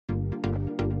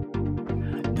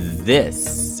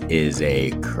This is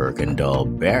a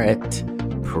Kirkendall Barrett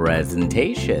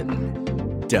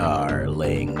presentation,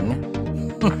 darling.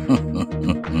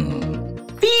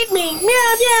 Feed me, meow,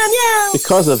 meow, meow.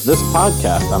 Because of this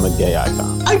podcast, I'm a gay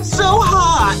icon. I'm so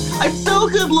hot. I'm so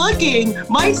good looking.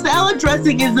 My salad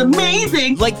dressing is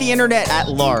amazing. Like the internet at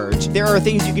large, there are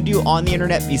things you can do on the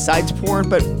internet besides porn,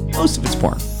 but most of it's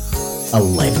porn. A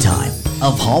lifetime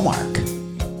of Hallmark.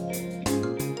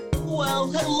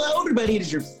 Well, hello, everybody. It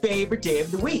is your favorite day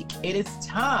of the week. It is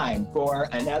time for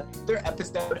another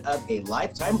episode of A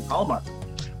Lifetime of Hallmark,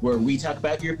 where we talk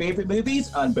about your favorite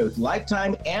movies on both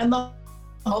Lifetime and the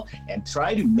Hall and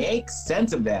try to make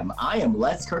sense of them. I am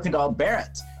Les Kirkendall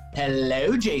Barrett.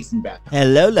 Hello, Jason Beth.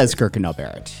 Hello, Les Kirkendall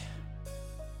Barrett.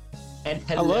 And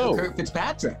hello, Kurt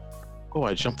Fitzpatrick. Oh,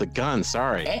 I jumped the gun.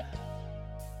 Sorry. And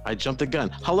I jumped the gun.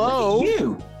 Hello. look at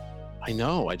you. I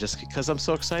know. Because I'm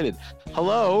so excited.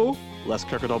 Hello, Les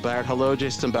Kirkendall Barrett. Hello,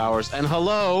 Jason Bowers. And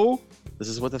hello. This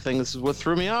is what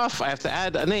threw me off. I have to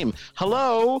add a name.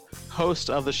 Hello,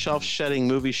 host of the Shelf Shedding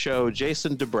movie show,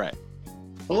 Jason DeBray.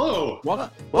 Hello.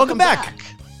 Welcome back.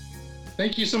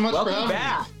 Thank you so much for Welcome having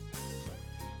back.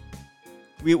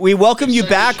 We welcome you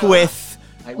back with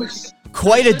I wish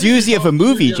quite a doozy of a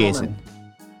movie, Jason. me.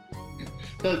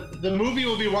 The movie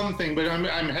will be one thing, but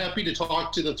I'm happy to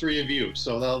talk to the three of you.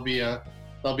 So that'll be a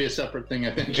separate thing,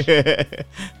 I think.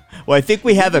 Well, I think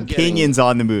we have We've been opinions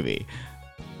on the movie.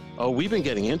 Oh, we've been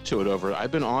getting into it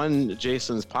I've been on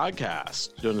Jason's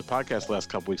podcast, doing the podcast the last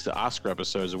couple weeks, the Oscar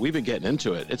episodes, and we've been getting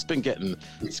into it. It's getting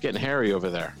hairy over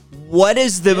there. What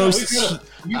is the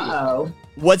Uh-oh.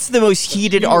 What's the most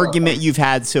heated argument you've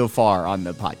had so far on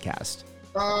the podcast?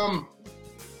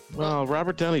 Well,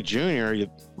 Robert Downey Jr.,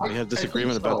 we had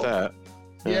disagreement about that.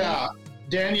 Yeah,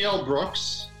 Danielle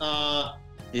Brooks. Yeah,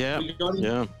 We got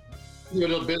yeah. a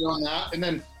little bit on that, and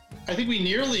then I think we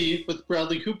nearly with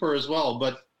Bradley Cooper as well,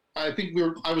 but I think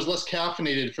I was less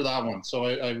caffeinated for that one, so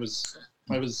I was.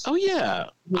 Oh yeah,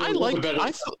 I liked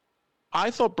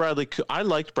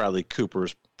Bradley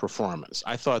Cooper's performance.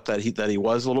 I thought that he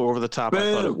was a little over the top.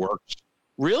 I thought it worked.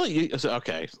 Really?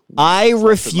 Okay. I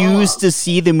refuse to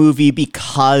see the movie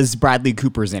because Bradley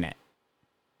Cooper's in it.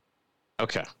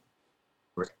 Okay.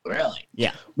 Really?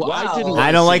 Yeah. Wow. I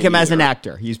I don't like him as an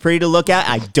actor. He's pretty to look at.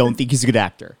 I don't think he's a good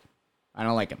actor. I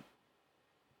don't like him.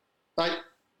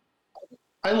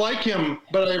 I like him,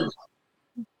 but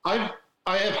I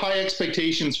have high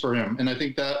expectations for him, and I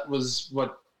think that was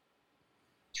what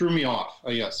threw me off.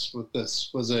 I guess with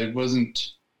this I was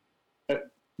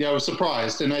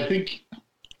surprised, and I think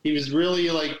he was really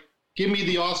like, "Give me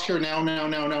the Oscar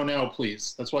now,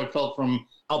 please." That's what I felt from.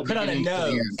 I'll put on a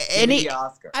nose. And Give me the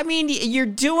Oscar. I mean, you're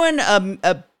doing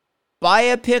a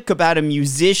biopic about a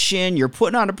musician. You're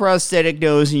putting on a prosthetic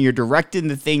nose and you're directing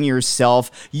the thing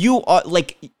yourself. You are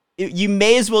like, you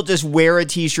may as well just wear a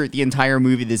T-shirt the entire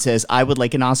movie that says, "I would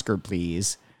like an Oscar,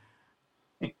 please."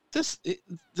 This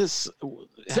So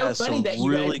has funny some that you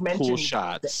really guys cool mentioned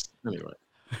shots. Anyway.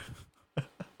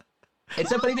 It's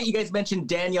so funny that you guys mentioned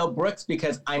Danielle Brooks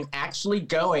because I'm actually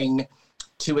going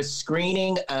to a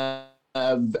screening of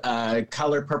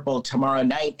Color Purple tomorrow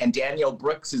night, and Danielle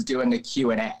Brooks is doing a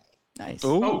Q&A. Nice.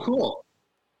 Ooh. Oh, cool.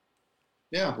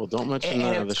 Yeah. Well, don't mention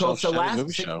And the it's cool. Shelf So Shedding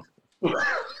movie show.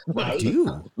 Right? Dude.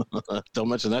 Don't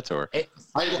mention that to her.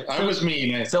 I was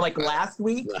mean. So like last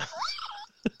week,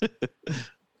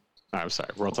 I'm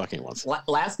sorry. We're all talking at once.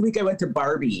 last week I went to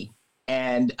Barbie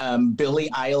and Billie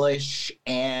Eilish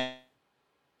and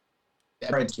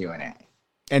Q&A.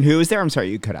 And who was there? I'm sorry,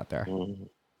 you cut out there.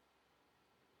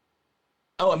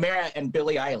 Oh, Amara and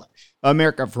Billie Eilish.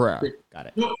 America Ferrera. Got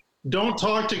it. Don't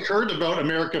talk to Kurt about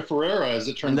America Ferrera, as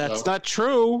it turns And out. that's not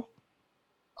true.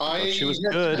 She was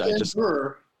good.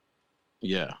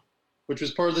 Yeah. Which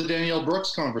was part of the Danielle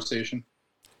Brooks conversation.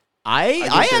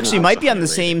 I actually might be on the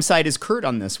same side as Kurt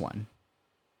on this one.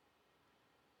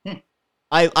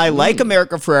 I like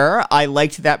America Ferrera. I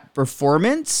liked that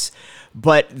performance,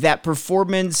 but that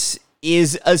performance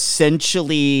is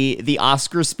essentially the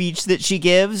Oscar speech that she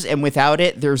gives, and without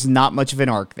it, there's not much of an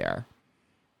arc there.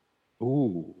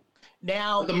 Ooh.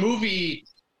 Now, The movie,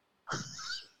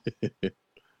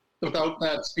 without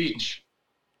that speech,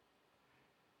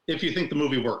 if you think the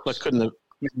movie works. But couldn't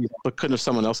have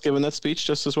someone else given that speech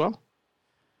just as well?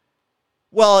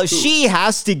 Well, she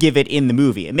has to give it in the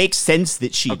movie. It makes sense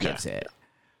that she gives it.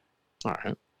 All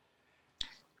right.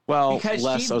 Well, because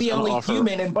Les, she's I was the gonna only offer...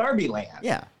 human in Barbie Land.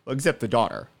 Yeah, except the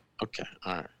daughter. Okay,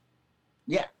 all right.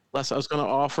 Yeah. Les, I was going to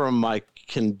offer my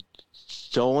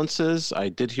condolences. I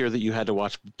did hear that you had to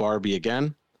watch Barbie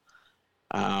again.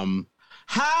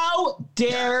 How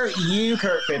dare you,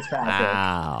 Kurt Fitzpatrick?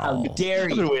 Wow. How dare I've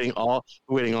you? been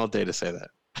waiting all day to say that.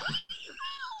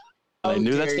 I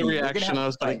knew that's the reaction I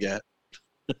was going to get.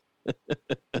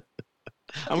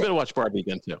 I'm going to watch Barbie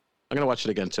again, too. I'm going to watch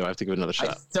it again, too. I have to give it another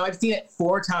shot. So I've seen it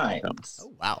 4 times.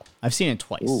 Oh, wow. I've seen it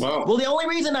twice. Ooh, wow. Well, the only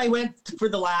reason I went for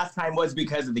the last time was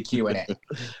because of the Q&A.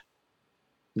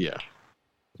 Yeah.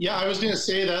 Yeah, I was going to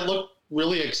say that looked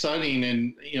really exciting,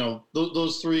 and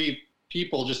those 3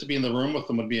 people, just to be in the room with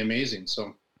them would be amazing.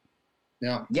 So,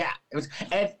 yeah. Yeah, it was,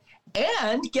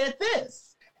 and get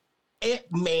this.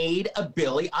 It made a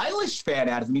Billie Eilish fan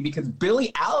out of me because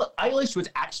Billie Eilish was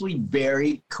actually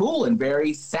very cool and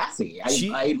very sassy.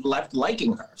 I left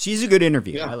liking her. She's a good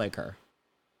interview. Yeah. I like her.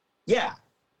 Yeah.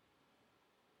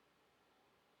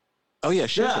 Oh, yeah,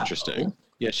 she's interesting.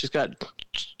 Yeah, she's got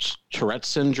Tourette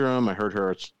syndrome. I heard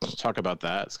her talk about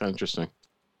that. It's kind of interesting.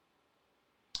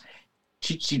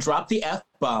 She dropped the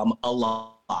F-bomb a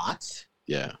lot.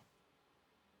 Yeah.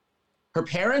 Her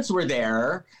parents were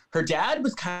there. Her dad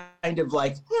was kind of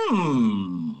like,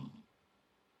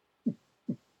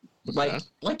 Okay.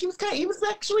 Like he was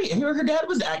actually, her dad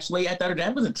was actually, I thought her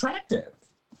dad was attractive.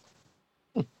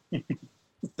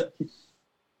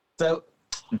 so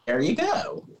there you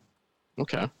go.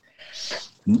 Okay.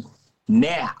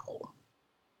 Now,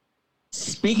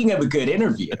 speaking of a good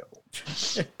interview,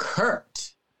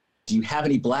 Kurt, do you have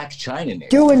any Black China news?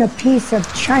 Doing a piece of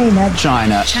China.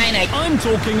 China. I'm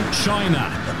talking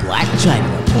China. The Black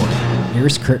China Report.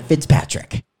 Here's Kurt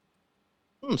Fitzpatrick.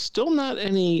 Still not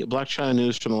any Black China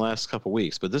news from the last couple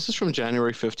weeks, but this is from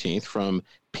January 15th from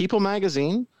People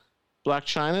magazine. Black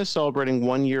China is celebrating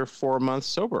 1 year, 4 months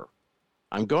sober.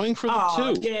 I'm going for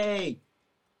the 2. Yay.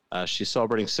 She's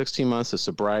celebrating 16 months of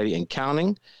sobriety and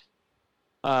counting.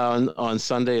 On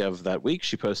Sunday of that week,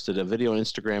 she posted a video on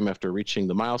Instagram after reaching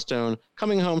the milestone,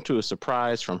 coming home to a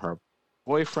surprise from her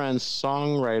boyfriend,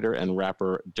 songwriter, and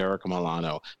rapper Derek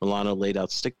Milano. Milano laid out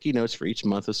sticky notes for each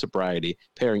month of sobriety,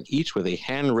 pairing each with a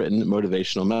handwritten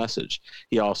motivational message.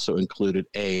 He also included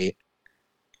a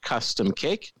custom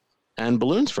cake and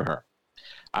balloons for her.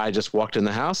 I just walked in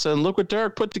the house and look what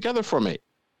Derek put together for me.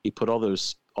 He put all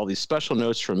these special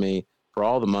notes for me for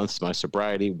all the months of my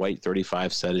sobriety, White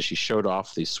 35 said as she showed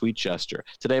off the sweet gesture.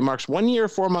 Today marks 1 year,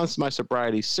 4 months of my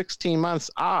sobriety, 16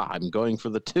 months. I'm going for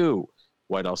the 2.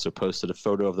 White also posted a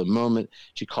photo of the moment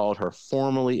she called her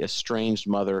formerly estranged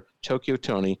mother, Tokyo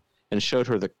Tony, and showed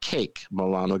her the cake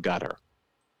Milano got her.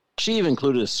 She even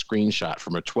included a screenshot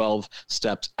from her 12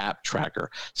 Steps app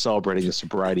tracker celebrating the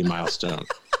sobriety milestone.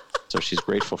 So she's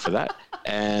grateful for that.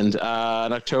 And in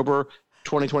October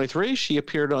 2023, she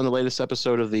appeared on the latest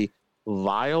episode of the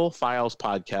Vile Files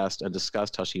podcast and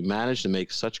discussed how she managed to make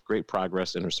such great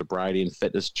progress in her sobriety and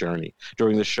fitness journey.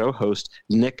 During the show, host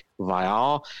Nick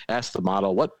Vial asked the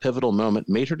model what pivotal moment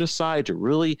made her decide to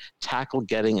really tackle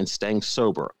getting and staying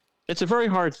sober. It's a very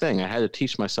hard thing. I had to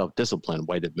teach myself discipline,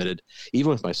 White admitted. Even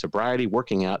with my sobriety,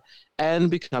 working out, and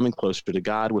becoming closer to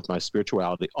God with my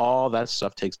spirituality, all that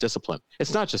stuff takes discipline.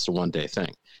 It's not just a one-day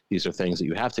thing. These are things that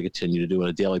you have to continue to do on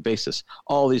a daily basis.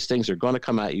 All these things are going to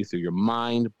come at you through your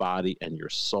mind, body, and your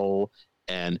soul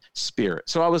and spirit.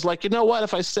 So I was like, you know what?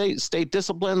 If I stay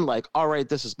disciplined, like, all right,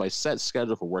 this is my set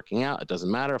schedule for working out. It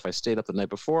doesn't matter if I stayed up the night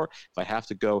before. If I have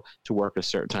to go to work at a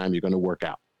certain time, you're going to work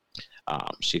out,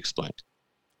 she explained.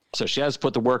 So she has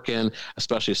put the work in,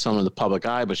 especially as someone in the public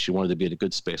eye, but she wanted to be in a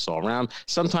good space all around.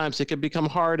 Sometimes it can become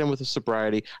hard, and with the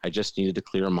sobriety, I just needed a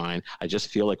clear mind. I just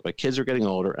feel like my kids are getting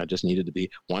older. I just needed to be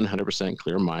 100%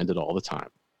 clear-minded all the time.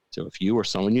 So if you or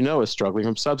someone you know is struggling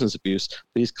from substance abuse,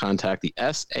 please contact the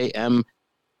SAMHSA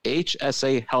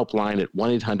helpline at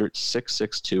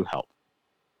 1-800-662-HELP.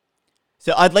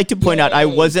 So I'd like to point out, I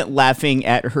wasn't laughing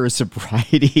at her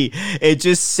sobriety. It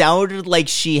just sounded like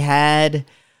she had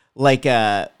like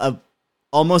a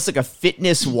almost like a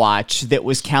fitness watch that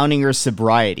was counting her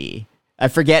sobriety. I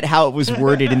forget how it was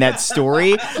worded in that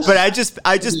story, but I just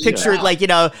pictured like,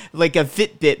 like a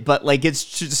Fitbit, but like it's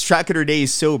just tracking her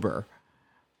days sober.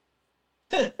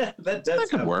 that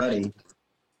could work. Funny.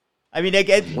 I mean, I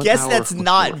guess that's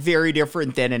not very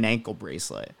different than an ankle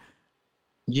bracelet.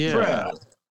 Yeah.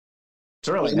 It's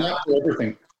really not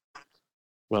everything.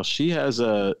 Well, she has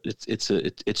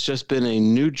it's just been a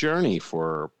new journey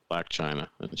for Black China,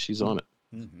 and she's on it.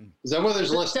 Mm-hmm. Is that why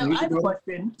there's less? So I have a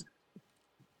question.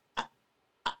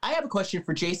 I have a question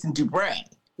for Jason Dubray.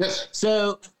 Yes.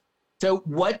 So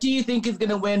what do you think is going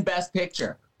to win Best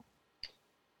Picture?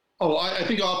 Oh, I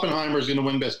think Oppenheimer is going to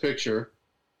win Best Picture.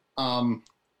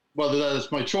 Whether that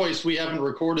is my choice, we haven't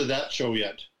recorded that show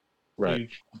yet. Right.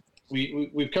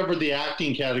 We've covered the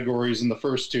acting categories in the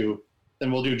first two.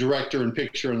 then we'll do director and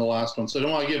picture in the last one. So I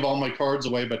don't want to give all my cards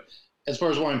away, but as far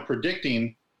as what I'm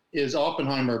predicting is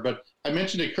Oppenheimer. But I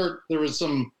mentioned to Kurt, there was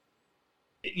some,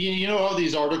 you know how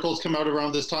these articles come out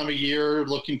around this time of year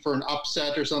looking for an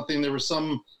upset or something? There was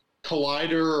some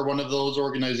Collider or one of those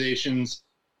organizations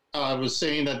was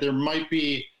saying that there might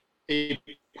be a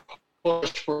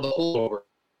push for the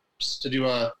holdovers to do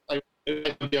I'm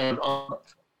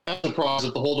surprised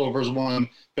if the holdovers won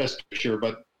Best Picture,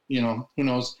 but who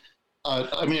knows?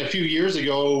 I mean, a few years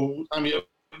ago,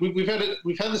 we've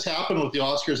had this happen with the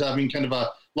Oscars having kind of a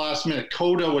last minute.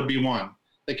 Coda would be one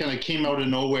that kind of came out of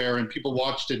nowhere, and people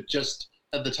watched it just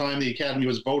at the time the Academy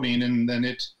was voting, and then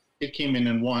it came in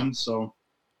and won. So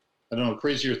I don't know,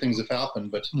 crazier things have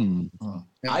happened, but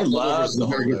I love the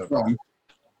holdover.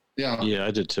 Yeah,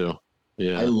 I did too.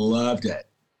 Yeah, I loved it.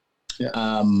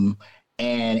 Yeah.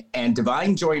 And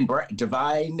Divine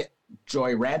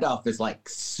Joy Randolph is like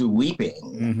sweeping.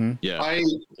 Mm-hmm. Yeah.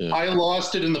 I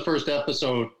lost it in the first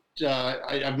episode.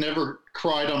 I've never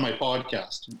cried on my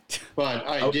podcast, but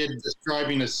I did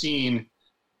describing a scene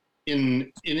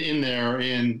in there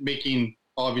and making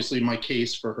obviously my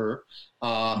case for her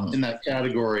in that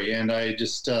category. And I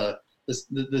just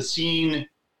the scene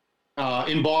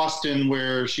in Boston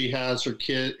where she has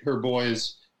her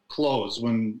boys' clothes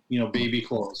when baby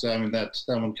clothes. I mean that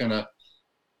one kind of.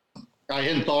 I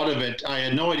hadn't thought of it. I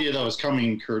had no idea that was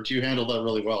coming, Kurt. You handled that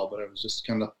really well, but I was just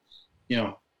kind of,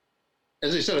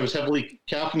 as I said, I was heavily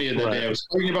caffeinated that day. I was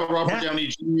talking about Robert Downey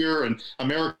Jr. and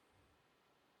America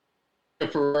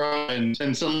Ferrera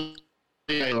and some.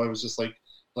 I was just like,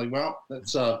 well,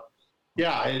 that's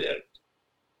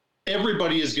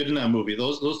everybody is good in that movie.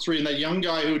 Those three and that young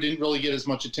guy who didn't really get as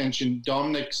much attention,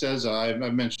 Dominic Sessa.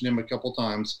 I've mentioned him a couple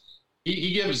times.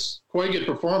 He gives quite a good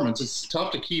performance. It's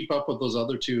tough to keep up with those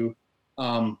other two.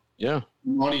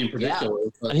 Money in particular. Yeah.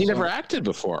 But, And he never acted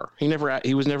before. He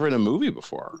was never in a movie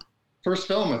before. First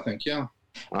film, I think. Yeah.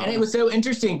 Wow. And it was so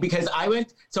interesting because I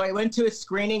went to a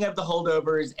screening of the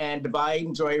holdovers, and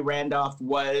Divine Joy Randolph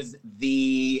was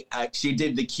she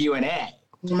did the Q&A.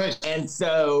 Nice. And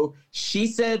so she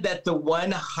said that the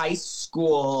one high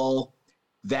school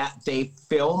that they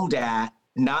filmed at,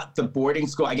 not the boarding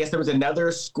school, I guess there was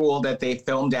another school that they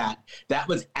filmed at, that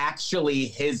was actually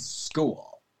his school.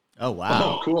 Oh, wow.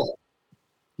 Oh, cool.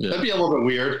 Yeah. That'd be a little bit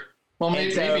weird. Well,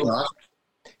 maybe not.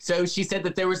 So she said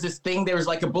that there was this thing, there was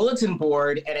like a bulletin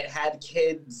board, and it had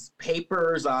kids'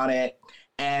 papers on it.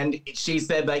 And she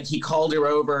said like he called her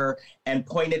over and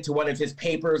pointed to one of his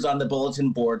papers on the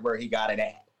bulletin board where he got an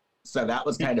A. So that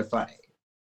was kind of funny.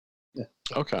 Yeah.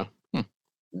 Okay.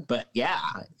 But yeah,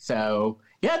 so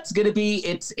yeah, it's gonna be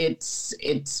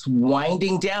it's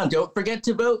winding down. Don't forget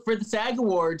to vote for the SAG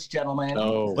Awards, gentlemen.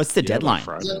 Oh, What's the deadline?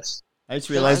 That's, I just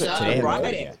realized it That's today.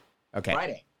 Friday. Okay.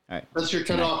 Friday. All right. that's your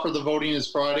cutoff for the voting is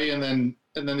Friday, and then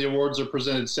the awards are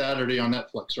presented Saturday on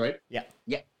Netflix, right? Yeah.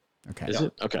 Okay. Is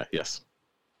it? Okay. Yes.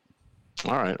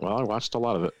 All right. Well, I watched a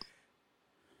lot of it.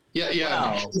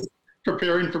 Yeah. Wow.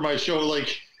 Preparing for my show,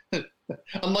 like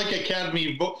unlike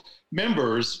Academy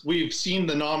members, we've seen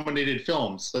the nominated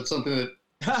films. That's something that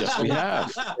Yes, we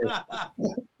have.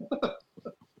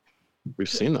 We've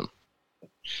seen them.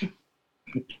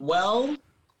 Well,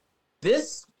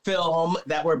 this film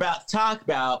that we're about to talk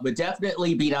about would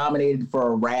definitely be nominated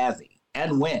for a Razzie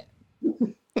and win.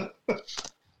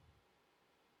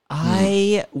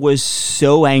 I was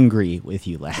so angry with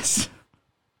you, Les.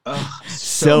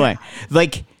 So angry.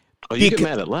 Like, Oh, you get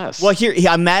mad at Les. well,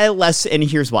 I'm mad at Les, and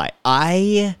here's why.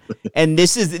 And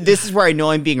this is where I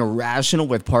know I'm being irrational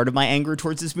with part of my anger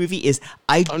towards this movie is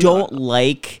I don't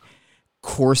like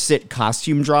corset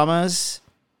costume dramas.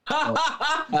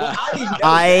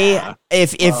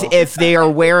 If they are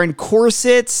wearing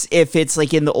corsets, if it's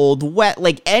like in the old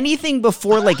like anything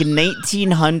before like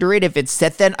 1900, if it's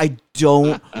set then, I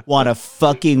don't want to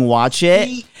fucking watch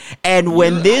it. And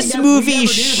when this movie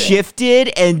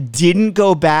shifted and didn't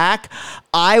go back,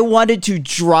 I wanted to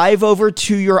drive over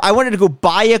to I wanted to go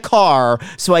buy a car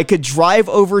so I could drive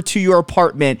over to your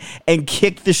apartment and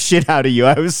kick the shit out of you.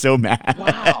 I was so mad.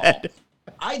 Wow.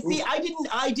 I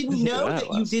didn't know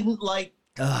that you didn't like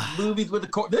movies with a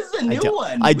core. This is a new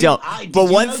one. I don't.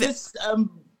 But one thing,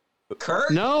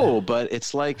 Kurt? No, but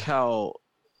it's like how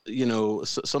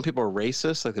some people are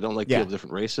racist, like they don't like people of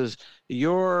different races.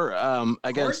 You're Of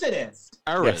course it is.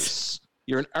 Yes.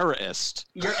 You're an eraist.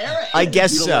 You're era. I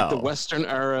guess You don't so. like the Western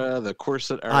era, the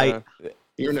corset era.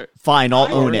 Fine,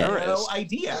 I'll own it. No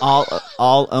idea.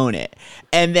 I'll own it.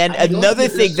 And then another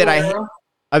thing that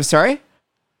I'm sorry?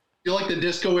 You like the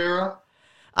disco era?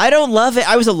 I don't love it.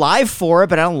 I was alive for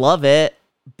it, but I don't love it.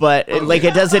 But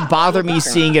it doesn't bother me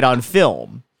seeing it on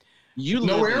film. You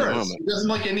No live in the eras. moment. He doesn't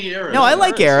like any eras. No, I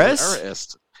like Eras.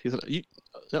 eras.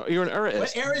 You're an eraist.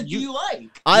 What era do you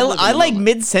like? I live in the like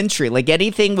moment. mid-century, like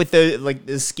anything with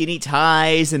the skinny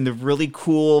ties and the really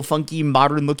cool, funky,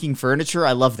 modern-looking furniture.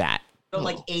 I love that. So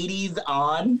like 80s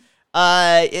on?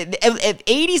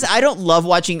 80s, I don't love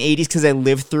watching 80s because I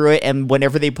lived through it, and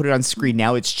whenever they put it on screen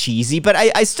now, it's cheesy. But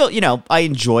I still, I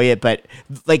enjoy it. But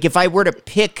like, if I were to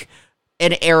pick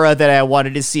an era that I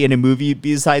wanted to see in a movie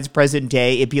besides present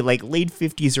day, it'd be like late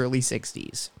 50s, early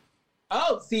 60s.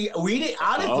 Oh, see, we did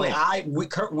honestly.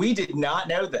 We did not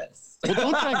know this. Well,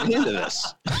 don't drag me into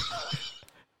this.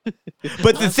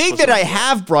 But the thing that I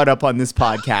have brought up on this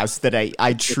podcast that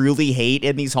I truly hate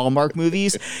in these Hallmark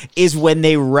movies is when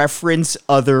they reference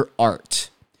other art.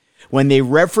 When they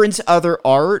reference other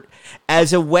art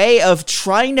as a way of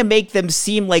trying to make them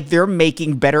seem like they're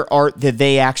making better art than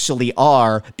they actually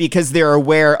are because they're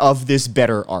aware of this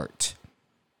better art.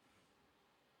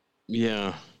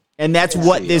 Yeah. And that's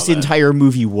what this entire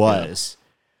movie was.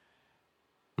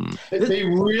 Yeah. They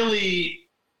really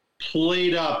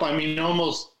played up. I mean,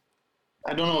 almost.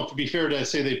 I don't know if it'd be fair to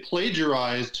say they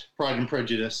plagiarized Pride and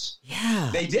Prejudice. Yeah.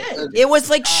 They did. It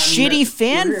was like shitty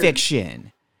fan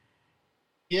fiction.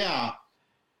 Yeah.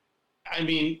 I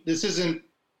mean, this isn't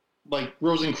like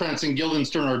Rosencrantz and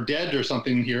Guildenstern are dead or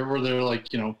something here, where they're like,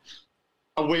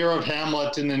 aware of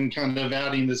Hamlet and then kind of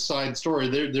adding this side story.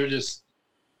 They're just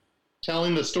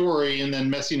telling the story and then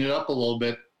messing it up a little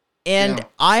bit. And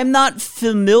I'm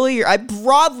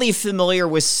broadly familiar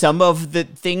with some of the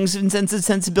things in Sense and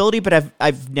Sensibility, but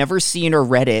I've never seen or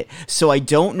read it, so I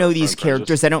don't know these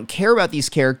characters. I don't care about these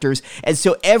characters, and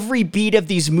so every beat of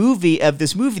this movie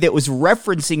that was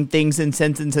referencing things in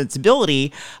Sense and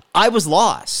Sensibility, I was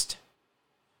lost.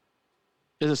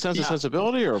 Is it Sense and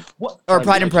Sensibility or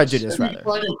Pride and Prejudice, rather?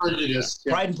 Pride and Prejudice.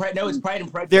 Yeah. No, it's Pride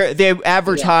and Prejudice. They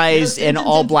advertised Yeah. an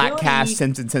all-black Sensibility- cast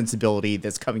Sense and Sensibility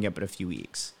that's coming up in a few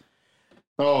weeks.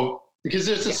 Oh, because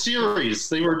there's a series.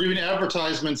 They were doing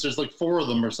advertisements. There's like 4 of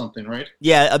them or something, right?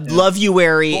 Yeah, Love You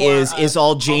Wary Or, is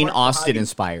all Jane Hallmark Austen Behind-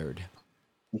 inspired.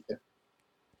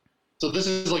 So this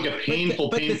is like a painful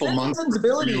but the month for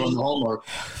sensibility- you on the Hallmark.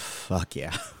 Fuck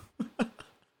yeah.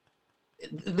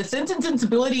 The Sense and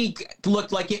Sensibility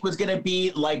looked like it was going to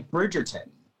be like Bridgerton.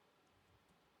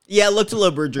 Yeah, it looked a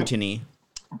little Bridgerton-y.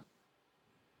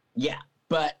 Yeah,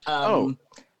 but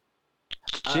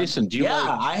Jason, do you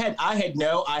like? I had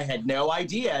no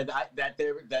idea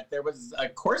that there was a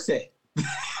corset.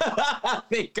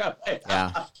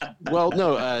 Yeah. Well,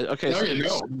 no. Okay. Now So,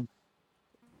 you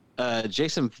know.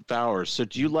 Jason Bowers. So,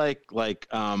 do you like what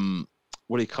do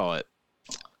you call it?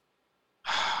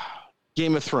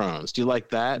 Game of Thrones. Do you like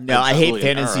that? No, That's I not hate really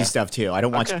an fantasy era. stuff too. I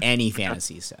don't watch Okay. any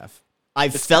fantasy stuff. I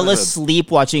It's fell kind of a-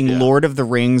 asleep watching yeah. Lord of the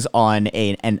Rings on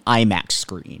an IMAX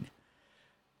screen.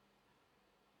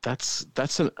 That's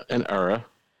an era,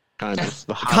 kind of.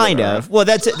 The Hobbit Kind era. of. Well,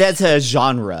 that's a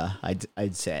genre,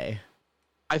 I'd say.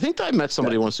 I think I met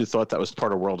somebody once who thought that was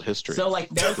part of world history. So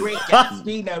like no Great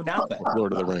Gatsby, no nothing.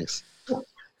 Lord of the Rings.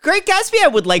 Great Gatsby I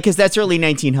would like because that's early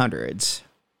 1900s.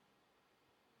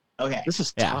 Okay. This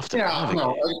is Yeah. tough to Yeah, navigate.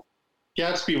 no.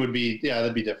 Gatsby would be,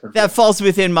 that'd be different. That falls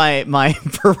within my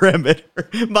perimeter.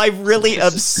 My really This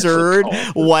is absurd,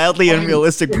 difficult. wildly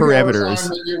unrealistic parameters.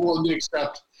 That you're willing to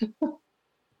accept.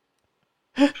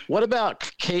 What about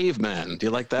cavemen? Do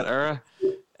you like that era?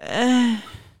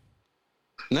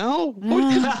 No?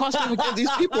 What could you possibly get? These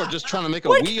people are just trying to make a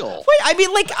wheel. Wait, I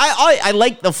mean, like, I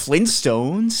like the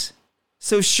Flintstones.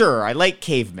 So sure, I like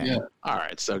cavemen. Yeah. All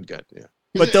right, so good. Yeah.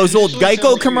 But those old Initially, it Geico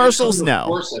sounds like commercials, you're no.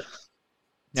 corset. It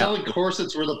No. sounds like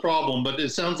corsets were the problem, but it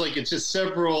sounds like it's just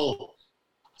several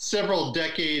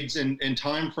decades and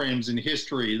time frames in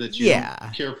history that you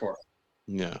don't care for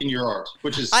Yeah. in your art,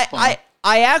 which is fine.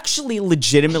 I actually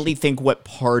legitimately think what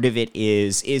part of it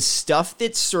is stuff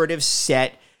that's sort of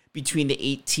set between the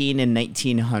 18 and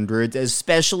 1900s,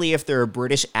 especially if there are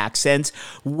British accents.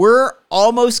 We're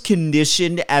almost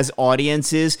conditioned as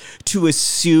audiences to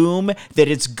assume that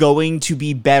it's going to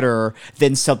be better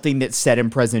than something that's set in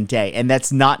present day, and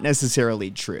that's not necessarily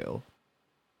true.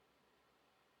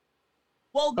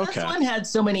 Well, this Okay. one had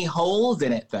so many holes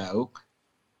in it, though.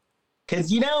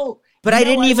 Because But I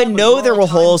didn't even love a know there girl were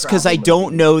time holes because I travel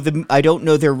don't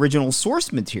know the original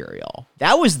source material.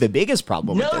 That was the biggest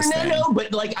problem with this thing. No.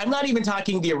 But like, I'm not even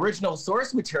talking the original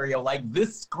source material. Like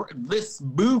this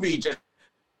movie just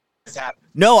happened.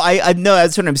 No, I no.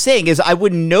 That's what I'm saying is I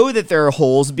wouldn't know that there are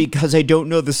holes because I don't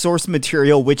know the source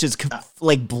material, which is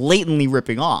like blatantly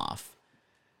ripping off.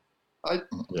 I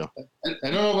don't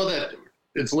know about that.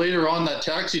 It's later on that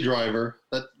taxi driver.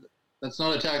 That's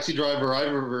not a taxi driver I've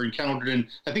ever encountered in.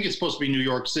 I think it's supposed to be New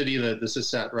York City that this is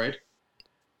set, right?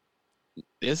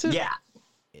 Is it? Yeah.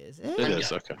 Is it? It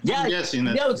is, okay. Yeah. I'm guessing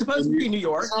that. No, it's supposed to be New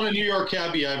York. It's not a New York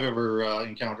cabbie I've ever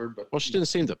encountered, but Well, she didn't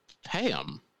seem to pay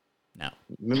him. No.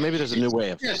 Maybe there's a new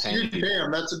way of yes, paying you did people. pay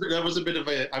him. That was a bit of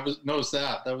a. I noticed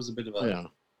that. That was a bit of a. Yeah.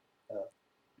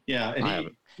 Yeah, and I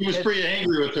haven't. he was pretty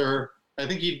angry with her. I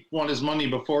think he'd want his money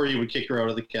before he would kick her out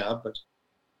of the cab.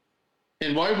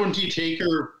 And why wouldn't he take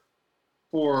her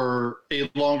for a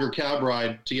longer cab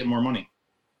ride to get more money?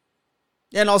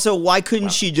 And also, why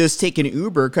couldn't she just take an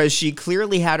Uber? Because she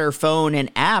clearly had her phone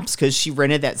and apps because she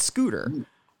rented that scooter.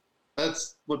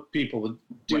 That's what people would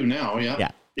do now. Yeah.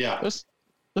 Yeah. Yeah.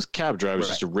 Those cab drivers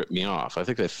used to rip me off. I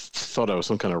think they thought I was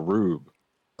some kind of rube.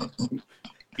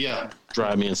 Yeah.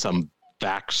 Drive me in some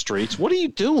back streets. What are you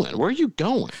doing? Where are you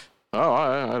going? Oh,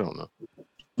 I don't know.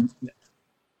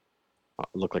 I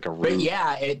look like a rube. But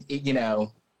yeah,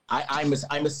 I'm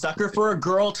a sucker for a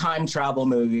girl time travel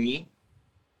movie.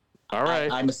 All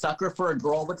right. I'm a sucker for a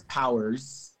girl with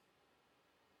powers.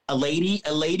 A lady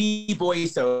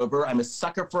voiceover. I'm a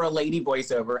sucker for a lady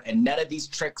voiceover, and none of these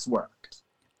tricks worked.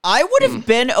 I would have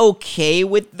been okay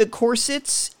with the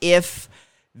corsets if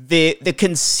the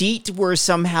conceit were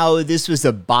somehow this was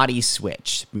a body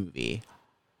switch movie.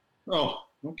 Oh,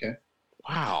 okay.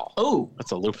 Wow. Oh,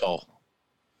 That's a loophole.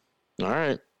 All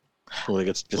right. Well, it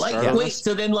gets wait.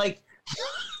 So then, like,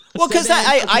 Well, because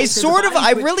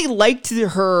I really liked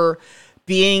her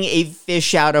being a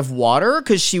fish out of water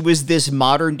because she was this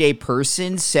modern day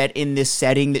person set in this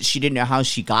setting that she didn't know how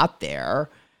she got there.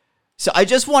 So I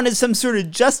just wanted some sort of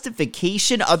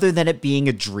justification other than it being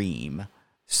a dream.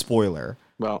 Spoiler.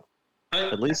 Well,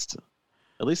 at least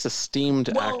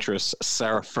esteemed actress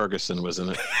Sarah Ferguson was in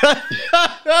it.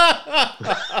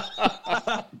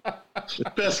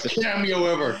 Best cameo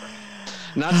ever.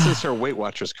 Not since her Weight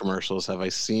Watchers commercials have I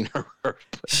seen her.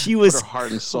 She was put her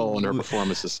heart and soul in her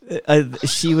performances.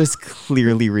 She was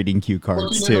clearly reading cue cards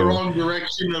Looking too. in the wrong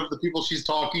direction of the people she's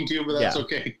talking to, but that's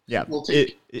okay. Yeah, We'll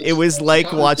take it was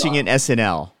like watching an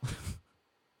SNL.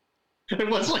 It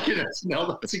was like an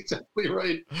SNL. That's exactly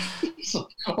right. So,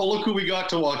 oh, look who we got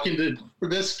to walk into for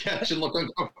this sketch and look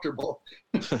uncomfortable.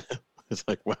 It's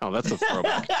like, wow, that's a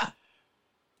throwback.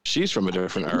 She's from a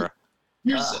different era.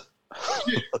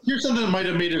 Here's something that might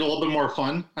have made it a little bit more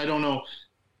fun. I don't know.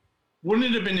 Wouldn't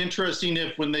it have been interesting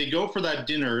if when they go for that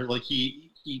dinner, like he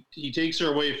takes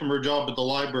her away from her job at the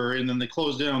library and then they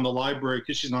close down the library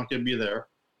because she's not going to be there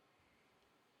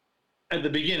at the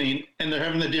beginning, and they're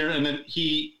having the dinner, and then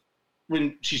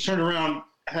when she's turned around,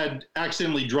 had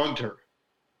accidentally drugged her.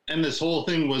 And this whole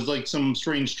thing was like some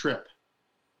strange trip.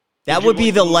 That would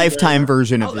be the Lifetime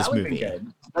version of this that would be movie.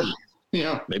 good.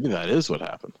 Yeah. Maybe that is what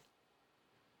happened.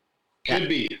 Could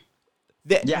be.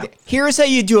 Here's how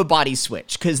you do a body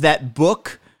switch, because that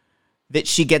book that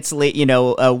she gets late,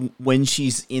 when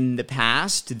she's in the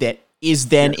past, that is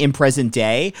then in present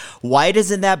day. Why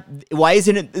isn't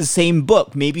it the same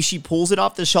book? Maybe she pulls it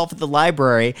off the shelf at the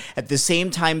library at the same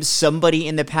time somebody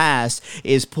in the past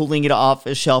is pulling it off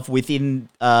a shelf within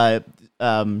I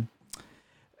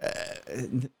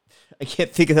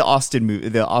can't think of the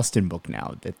Austen book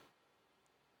now.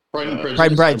 Pride and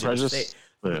Prejudice. Pride and Prejudice.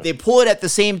 They pull it at the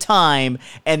same time,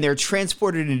 and they're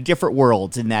transported into different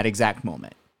worlds in that exact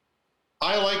moment.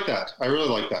 I like that. I really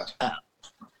like that.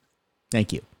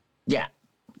 Thank you. Yeah.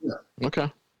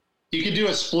 Okay. You could do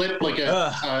a split, like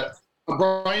a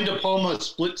Brian DePalma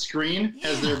split screen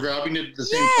as they're grabbing it at the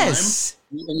same time,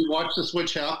 and you watch the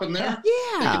switch happen there.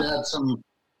 Yeah. You could add some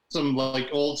like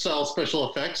old style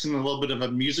special effects and a little bit of a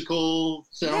musical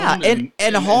sound. Yeah,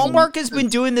 and Hallmark has been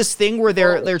doing this thing where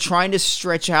they're trying to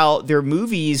stretch out their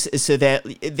movies so that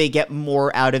they get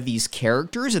more out of these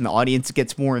characters and the audience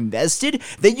gets more invested.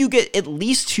 Then you get at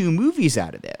least 2 movies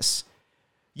out of this.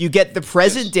 You get the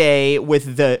present day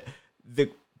with the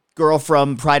girl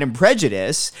from Pride and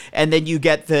Prejudice, and then you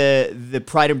get the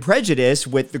Pride and Prejudice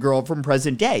with the girl from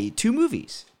present day. 2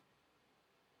 movies.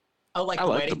 Oh, like I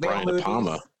like the Brian De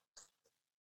Palma. movies?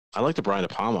 I like the Brian De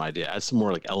Palma idea. Add some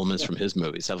more like elements from his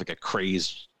movies. Have like a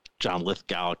crazed John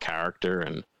Lithgow character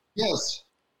and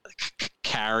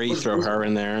Carrie. Throw her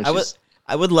in there. And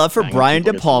I would love for Brian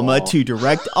De Palma to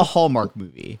direct a Hallmark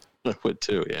movie. I would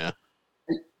too. Yeah.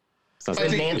 So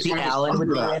Nancy Allen would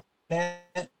be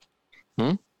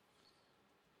in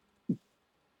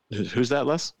it. Who's that,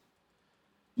 Les?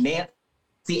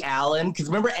 Nancy Allen, because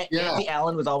remember Nancy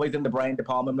Allen was always in the Brian De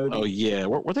Palma movie. Oh yeah,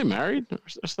 were they married or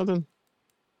something?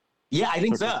 Yeah, I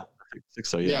think so. I think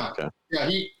so. Yeah. Okay. Yeah.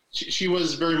 She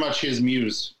was very much his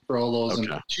muse for all those,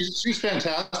 Okay. and she's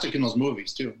fantastic in those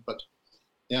movies too. But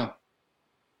yeah,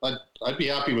 I'd be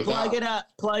happy with Plug that.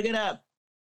 Plug it up.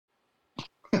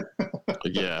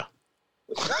 Yeah.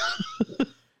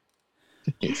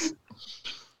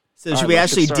 So should we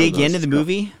actually dig into the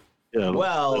movie? Yeah,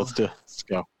 Well- let's do it. Let's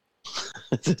go.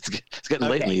 It's getting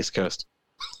late in the East Coast.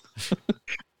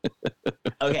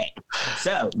 Okay,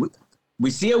 so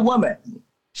we see a woman.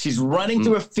 She's running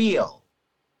through a field.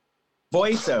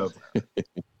 Voiceover.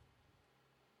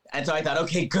 And so I thought,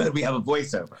 okay, good, we have a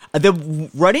voiceover. The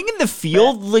running in the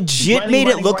field legit made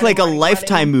it look like a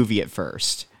Lifetime movie at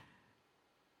first.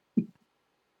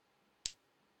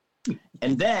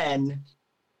 And then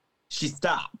she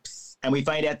stops, and we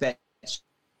find out that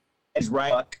she's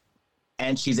right,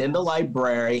 and she's in the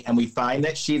library, and we find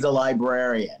that she's a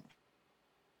librarian.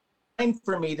 And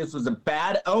for me, this was a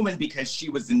bad omen because she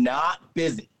was not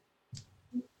busy.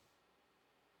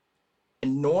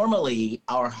 And normally,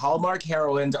 our Hallmark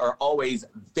heroines are always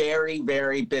very,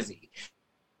 very busy.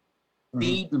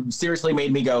 She seriously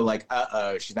made me go like,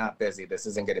 uh-oh, she's not busy. This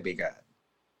isn't going to be good.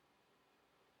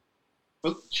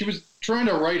 But she was trying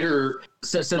to write her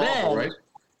So novel, then, right?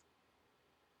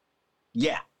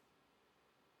 yeah.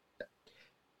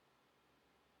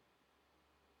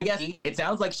 I guess it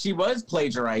sounds like she was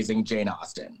plagiarizing Jane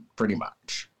Austen, pretty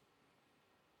much.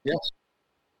 Yes.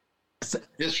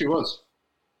 Yes, she was.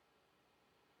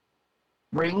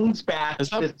 Brings back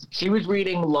this, she was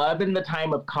reading Love in the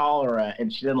Time of Cholera,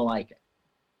 and she didn't like it.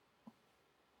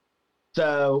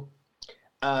 So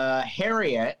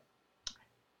Harriet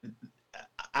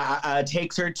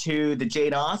takes her to the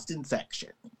Jane Austen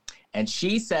section, and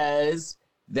she says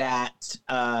that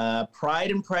Pride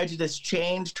and Prejudice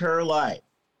changed her life.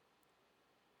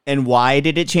 And why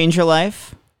did it change her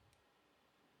life?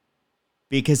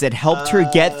 Because it helped her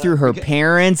get through her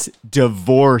parents'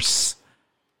 divorce.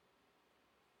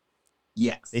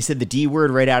 Yes. They said the D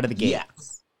word right out of the gate.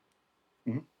 Yes.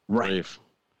 Right. Brave.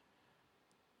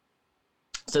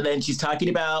 So then she's talking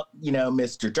about,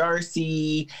 Mr.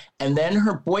 Darcy, and then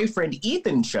her boyfriend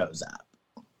Ethan shows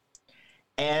up.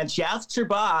 And she asks her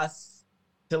boss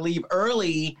to leave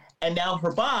early, and now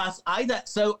her boss,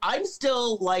 so I'm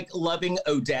still loving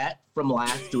Odette from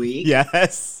last week.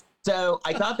 Yes. So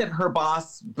I thought that her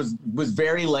boss was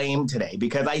very lame today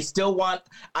because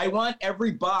I want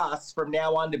every boss from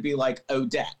now on to be like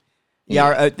Odette.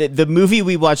 Yeah, the movie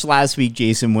we watched last week,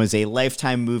 Jason, was a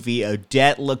Lifetime movie.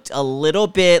 Odette looked a little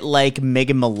bit like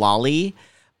Megan Mullally,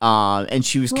 and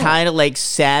she was kind of like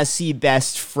sassy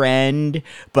best friend,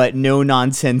 but no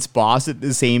nonsense boss at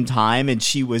the same time, and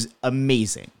she was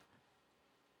amazing.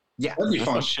 Yeah, That'd be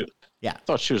fun. I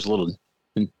thought she was a little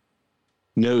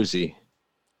nosy.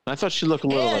 I thought she looked a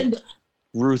little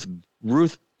like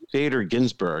Ruth Bader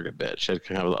Ginsburg a bit. She had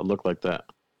kind of a look like that.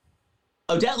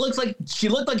 Odette looked like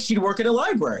she'd work in a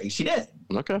library. She did.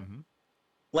 Okay.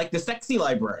 Like the sexy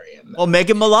librarian. Well,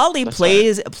 Megan Mullally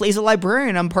plays a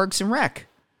librarian on Parks and Rec.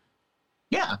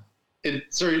 Yeah.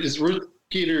 Sorry, is Ruth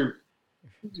Bader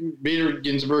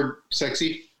Ginsburg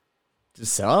sexy? To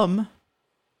some.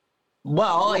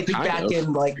 Well, I think Kind back of.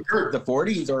 in the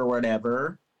 40s or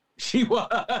whatever, she was.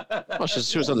 Well,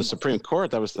 she was on the Supreme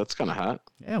Court. That's kind of hot.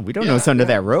 Yeah, we don't know what's under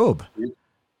that robe.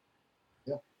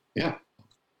 Yeah.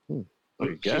 There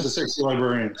you go. She's a sexy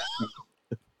librarian.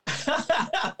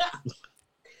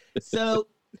 So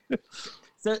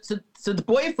the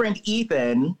boyfriend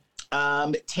Ethan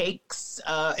takes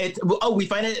we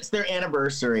find out it's their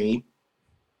anniversary,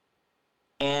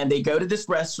 and they go to this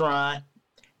restaurant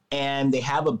and they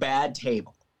have a bad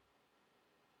table.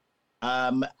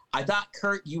 I thought,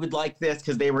 Kurt, you would like this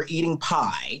because they were eating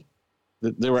pie.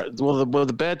 They were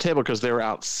the bad table because they were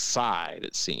outside.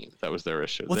 It seemed that was their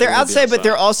issue. Well, they're outside, but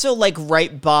they're also like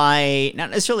right by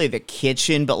not necessarily the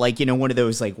kitchen, but like one of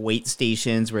those like wait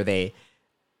stations where they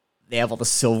have all the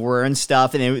silverware and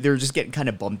stuff, and they were just getting kind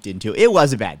of bumped into. It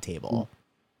was a bad table.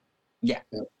 Yeah.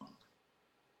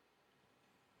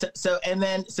 So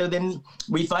then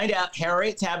we find out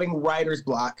Harriet's having writer's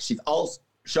block. She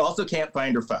also can't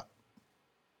find her phone.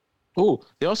 Oh,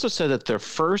 they also said that their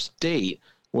first date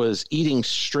was eating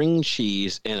string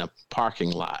cheese in a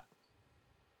parking lot.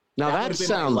 Now that would have been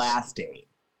sounds my last date.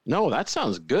 No, that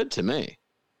sounds good to me.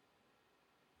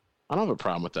 I don't have a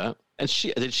problem with that. And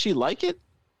did she like it?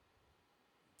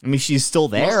 I mean, she's still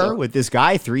there with this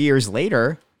guy 3 years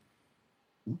later.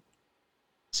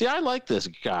 See, I like this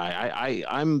guy.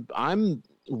 I'm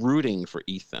rooting for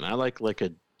Ethan. I like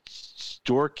a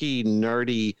dorky,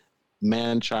 nerdy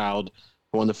man-child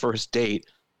who on the first date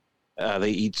they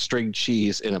eat string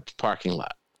cheese in a parking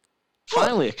lot.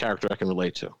 Finally, a character I can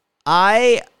relate to.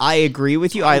 I agree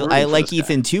with you. I like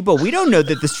Ethan too, but we don't know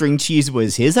that the string cheese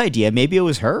was his idea. Maybe it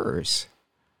was hers.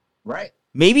 Right.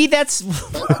 Maybe that's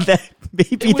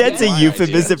maybe that's a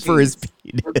euphemism for his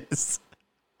penis.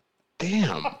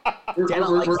 Damn. I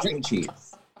don't like string cheese.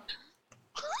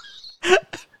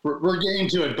 We're getting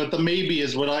to it, but the maybe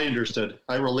is what I understood.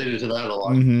 I related to that a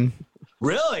lot. Mm-hmm.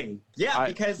 Really? Yeah,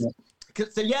 because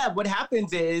what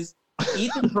happens is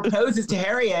Ethan proposes to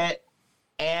Harriet,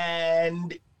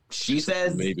 and she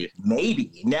says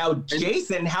maybe. Now,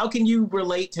 Jason, how can you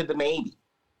relate to the maybe?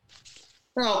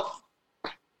 Well,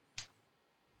 you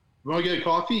want to get a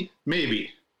coffee?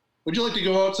 Maybe. Would you like to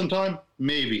go out sometime?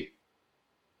 Maybe.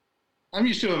 I'm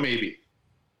used to a maybe.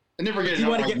 I never get. Do you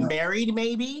want to get married?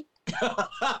 Maybe.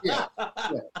 Yeah.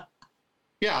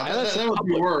 That would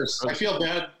be worse. I feel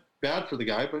bad for the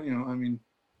guy, but I mean,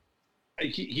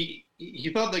 he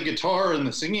thought the guitar and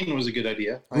the singing was a good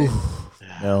idea.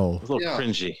 No, a little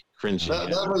cringy.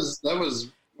 That was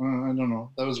I don't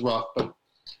know. That was rough, but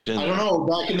I don't know.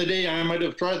 Back in the day, I might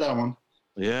have tried that one.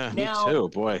 Yeah, me too.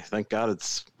 Boy, thank God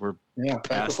we're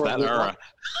past that era.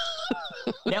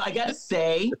 Now, I gotta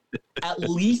say, at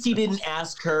least he didn't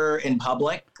ask her in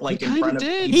public, like in front of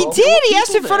people. He did. He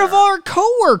asked in front of all our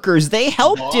coworkers. They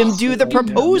helped him do the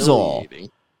proposal.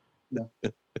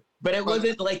 But it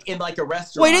wasn't like in like a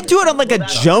restaurant. Well, he didn't do it on like a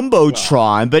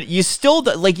jumbotron, but you still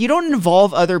you don't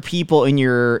involve other people in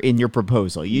your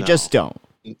proposal. You just don't.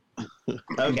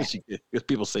 Okay. If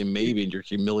people say maybe and you're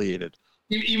humiliated.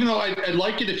 Even though I'd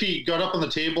like it if he got up on the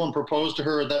table and proposed to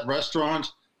her at that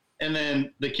restaurant, and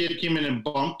then the kid came in and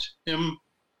bumped him,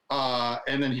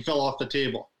 and then he fell off the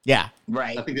table. Yeah,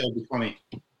 right. I think that would be funny.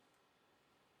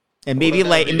 And maybe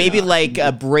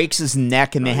breaks his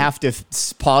neck, and they have to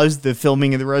pause the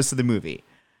filming of the rest of the movie.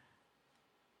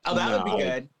 Oh, that would be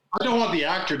good. I don't want the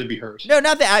actor to be hurt. No,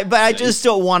 not that. But I just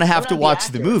don't want to have to watch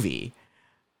the movie.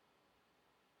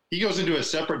 He goes into a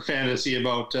separate fantasy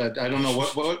about I don't know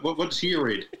what's he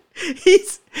read.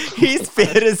 He's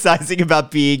fantasizing about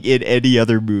being in any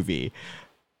other movie.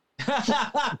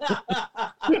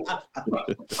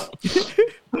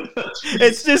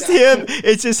 It's just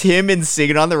him and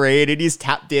Singing on the Rain, and he's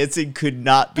tap dancing. Could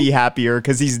not be happier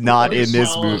because he's not in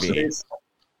this movie.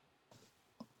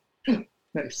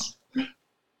 Nice.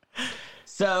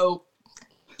 So,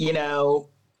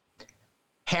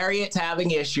 Harriet's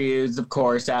having issues, of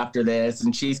course, after this,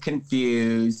 and she's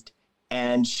confused,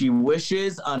 and she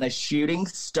wishes on a shooting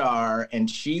star, and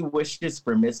she wishes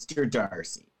for Mr.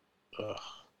 Darcy.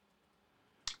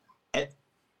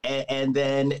 And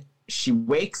then she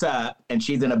wakes up, and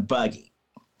she's in a buggy.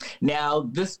 Now,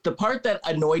 the part that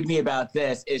annoyed me about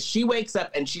this is she wakes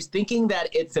up, and she's thinking that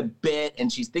it's a bit,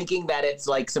 and she's thinking that it's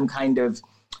like some kind of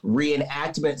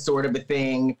reenactment sort of a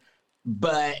thing,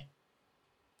 but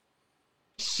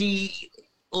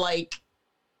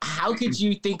how could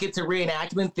you think it's a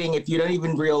reenactment thing if you don't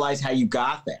even realize how you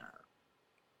got there?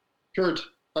 Kurt,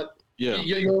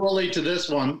 you'll relate to this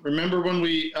one. Remember when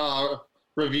we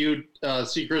reviewed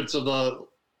Secrets of the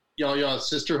Yaya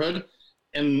Sisterhood,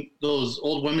 and those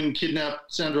old women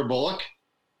kidnapped Sandra Bullock,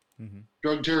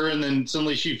 drugged her, and then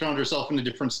suddenly she found herself in a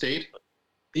different state?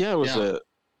 Yeah, it was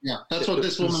that's what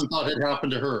this woman thought had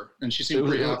happened to her, and she seemed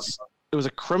pretty happy. It was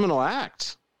a criminal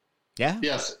act. Yeah.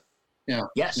 Yes. Yeah.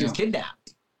 Yeah, she was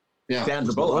kidnapped. Yeah.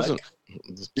 Sandra Bullock.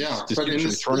 Yeah. But in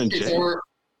this case,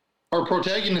 our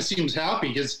protagonist seems happy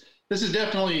because this is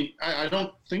definitely, I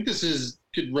don't think this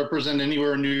could represent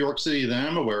anywhere in New York City that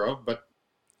I'm aware of, but.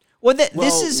 Well,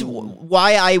 this is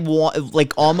why I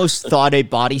almost thought a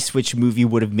body switch movie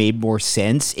would have made more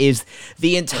sense. Is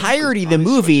the entirety of the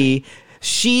movie,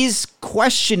 she's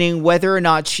questioning whether or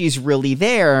not she's really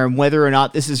there and whether or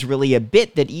not this is really a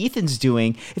bit that Ethan's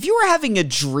doing. If you were having a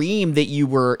dream that you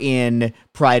were in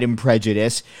Pride and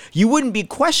Prejudice, you wouldn't be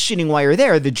questioning why you're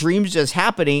there. The dream's just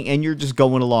happening and you're just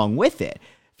going along with it.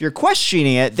 If you're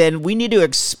questioning it, then we need to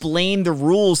explain the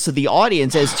rules to the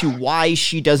audience as to why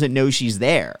she doesn't know she's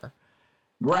there.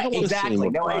 Right, exactly.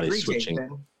 No, I agree,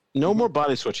 Jason. No more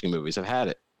body switching movies. I've had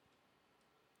it.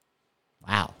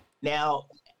 Wow. Now,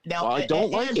 I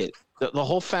don't like it. The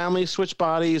whole family switched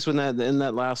bodies in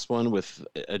that last one with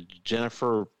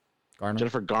Jennifer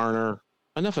Garner.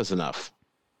 Enough is enough.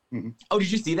 Mm-hmm. Oh,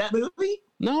 did you see that movie?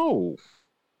 No.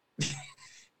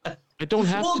 I don't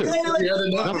have to.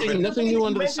 Nothing new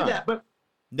under the sun.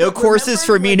 No courses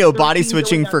for me, no body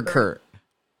switching for Kurt.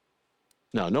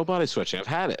 No body switching. I've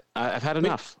had it. I've had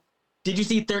enough. Did you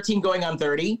see 13 Going on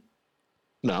 30?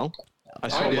 No. I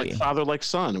saw Like Father Like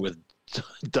Son with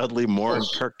Dudley Moore and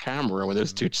Kirk Cameron when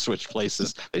those two switch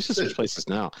places. They should switch places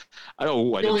now. I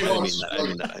didn't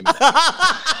mean that.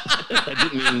 I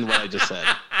didn't mean what I just said.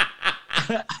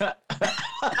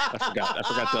 I forgot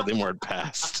Dudley Moore had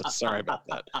passed. Sorry about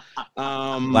that.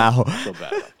 Wow. I feel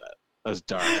bad about that. That was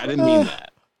dark. I didn't mean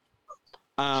that.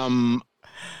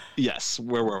 Yes,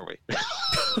 where were we?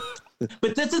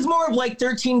 But this is more of like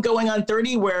 13 Going on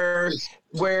 30 where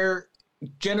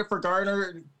Jennifer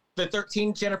Garner, the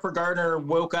 13 Jennifer Garner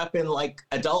woke up in like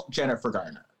adult Jennifer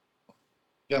Garner.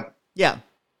 Yeah.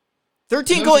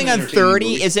 13 That was going an on entertaining 30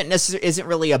 movie. isn't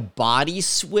really a body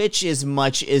switch as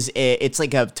much as it's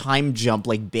like a time jump,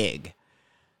 like big.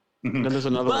 Then there's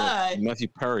another But- one. Matthew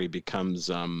Perry becomes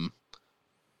 18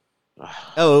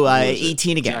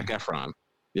 again. Zac Efron.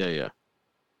 Yeah.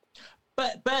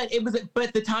 But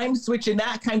the time switch in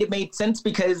that kind of made sense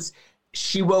because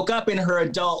she woke up in her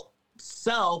adult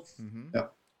self,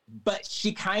 but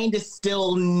she kind of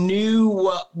still knew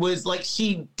what was like.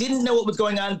 She didn't know what was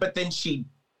going on, but then she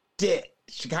did.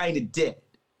 She kind of did.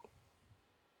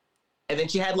 And then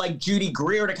she had like Judy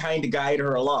Greer to kind of guide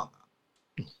her along.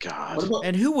 God. What about,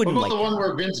 And who what wouldn't about like the one that?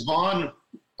 where Vince Vaughn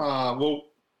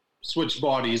switched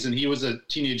bodies and he was a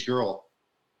teenage girl?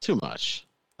 Too much.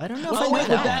 I don't know if Oh, I wait,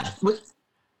 know was that one.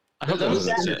 I hope that was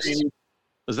doesn't exist. entertaining.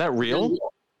 Is that real?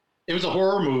 It was a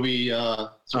horror movie.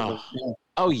 Sort of, yeah.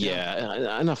 Oh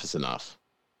yeah. Enough is enough.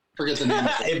 Forget the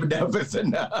name. Enough is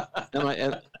enough.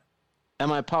 And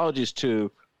my apologies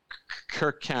to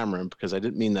Kirk Cameron because I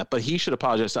didn't mean that, but he should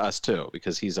apologize to us too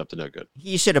because he's up to no good.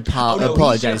 He should Oh, no, he should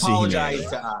apologize to apologize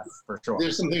humanity. to us for sure.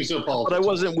 There's some things to apologize.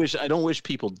 But I don't wish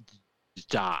people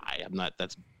die. I'm not.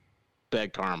 That's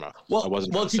bad karma. I Well,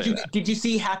 wasn't. Gonna say that. did you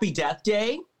see Happy Death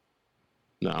Day?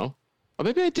 No. Oh,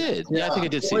 maybe I did. Yeah, I think I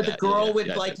did see Where that. the girl Yeah, would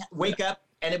I like did. wake up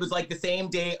and it was like the same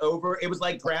day over. It was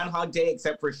like Groundhog Day,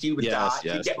 except for she would die.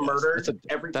 She'd get murdered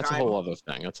every time. That's a whole other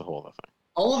thing. That's a whole other thing.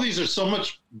 All of these are so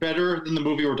much better than the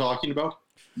movie we're talking about.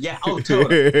 Yeah, oh,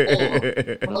 totally.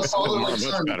 That's all they're like, Much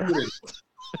son, better. do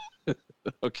it.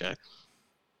 Okay.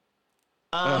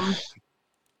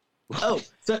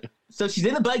 So she's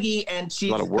in the buggy and A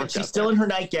lot of work she's out still there. in her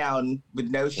nightgown with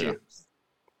no shoes.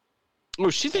 Oh,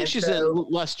 she thinks she's in.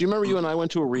 Les, do you remember you and I went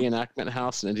to a reenactment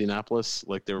house in Indianapolis?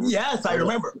 Like there. Yes, I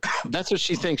remember. That's what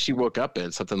she thinks she woke up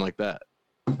in, something like that.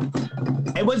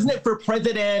 And wasn't it for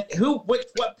President?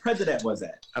 What president was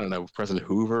it? I don't know, President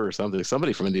Hoover or something.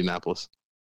 Somebody from Indianapolis.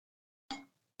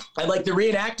 And like the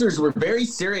reenactors were very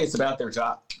serious about their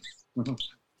job. And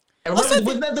Also, remember,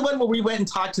 wasn't that the one where we went and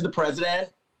talked to the president?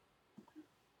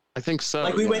 I think so.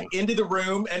 Like we yeah. went into the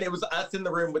room and it was us in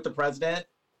the room with the president.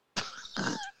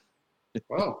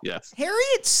 Wow. Yes.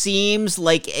 Harriet seems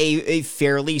like a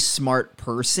fairly smart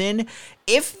person.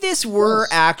 If this were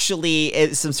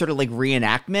actually some sort of like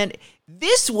reenactment,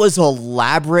 this was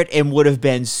elaborate and would have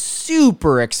been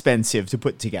super expensive to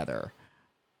put together.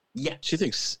 Yeah. She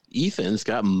thinks Ethan's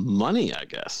got money, I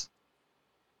guess.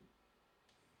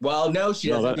 Well, no, she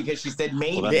No, doesn't that- because she said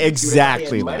maybe. well, if she was Exactly,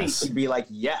 paying money, Les. she'd be like,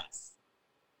 yes.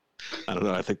 I don't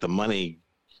know. I think the money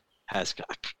has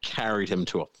carried him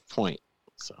to a point.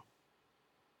 So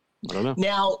I don't know.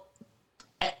 Now,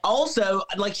 also,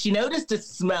 like she noticed a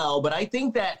smell, but I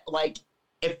think that like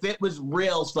if it was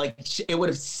real, like it would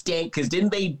have stank because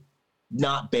didn't they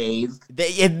not bathe?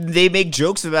 They make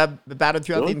jokes about it throughout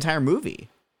the Really? entire movie.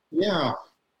 Yeah.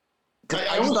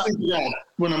 I always think that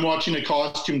when I'm watching a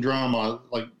costume drama,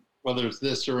 like whether it's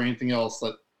this or anything else,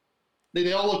 that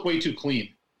they all look way too clean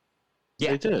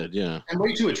Yeah. They did, yeah. and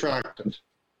way too attractive.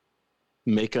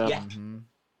 Makeup. Yeah.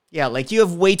 Yeah, like you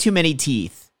have way too many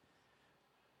teeth.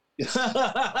 And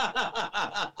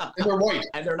they're white,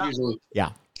 And they're not. usually.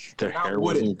 Yeah. Their Not hair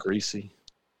wooden. wasn't greasy.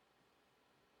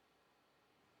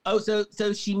 Oh, so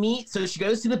she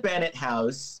goes to the Bennett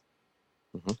house,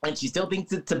 Mhm. and she still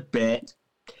thinks it's a bit,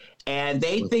 and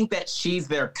they think that she's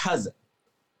their cousin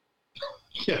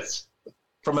Yes.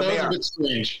 from That was a America. bit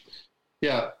strange.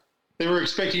 Yeah. They were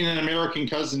expecting an American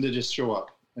cousin to just show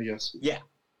up, I guess. Yeah.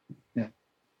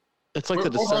 It's like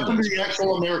the What happened to Descendants. the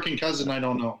actual American cousin? I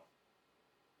don't know.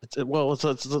 It's like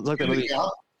the In the movie gap?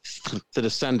 The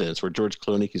Descendants, where George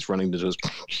Clooney he's running to his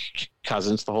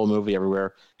cousins the whole movie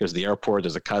everywhere. Goes to the airport,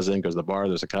 there's a cousin. Goes to the bar,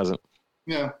 there's a cousin.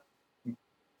 Yeah.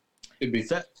 Could be.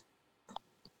 So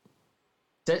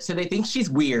they think she's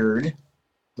weird,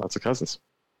 Lots of cousins.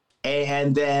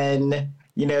 and then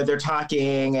they're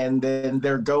talking, and then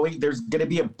there's going to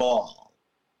be a ball,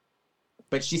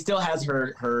 but she still has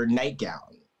her nightgown.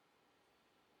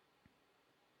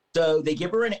 So they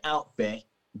give her an outfit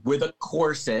with a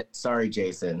corset. Sorry,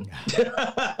 Jason.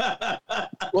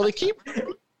 Well, they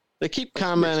keep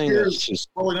commenting that she's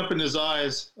Rolling up in his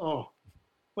eyes. Oh.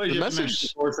 Why did The you have to message- mention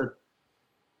corset?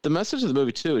 the message of the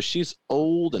movie too is she's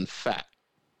old and fat.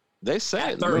 They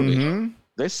say it in the At 30. movie. Mm-hmm.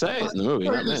 They say it in the movie.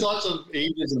 Not There's me. lots of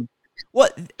ageism.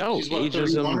 What Oh, She's what, 31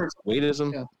 ageism, or something?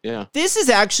 weightism. Yeah. this is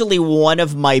actually one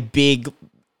of my big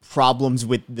problems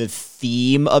with the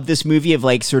theme of this movie of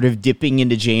like sort of dipping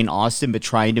into Jane Austen but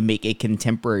trying to make a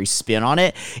contemporary spin on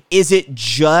it is it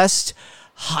just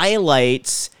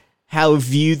highlights how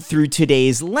viewed through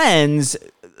today's lens,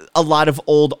 a lot of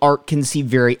old art can seem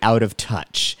very out of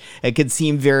touch. It can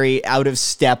seem very out of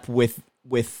step with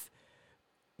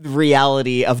the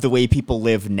reality of the way people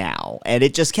live now. And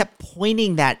it just kept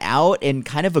pointing that out in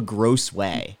kind of a gross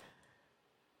way.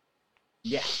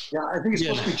 Yeah. Yeah, I think it's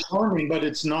supposed to be charming, but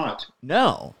it's not.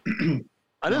 No.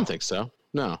 I didn't think so.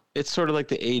 No, it's sort of like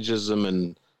the ageism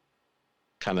and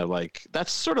kind of like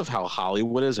that's sort of how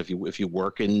Hollywood is. If you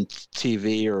work in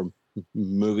TV or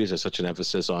movies, there's such an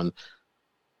emphasis on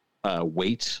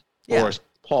weight, Yeah. or as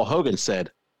Paul Hogan said,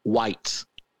 white,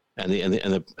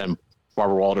 and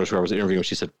Barbara Walters, who I was interviewing,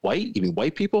 she said, "White? You mean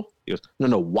white people?" He goes,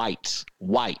 "No, white.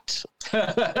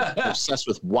 Obsessed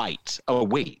with white." Oh,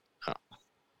 wait.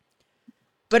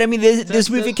 But I mean, this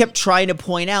movie kept trying to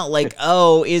point out, like,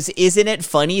 oh, isn't it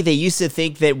funny? They used to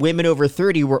think that women over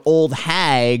 30 were old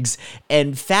hags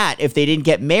and fat if they didn't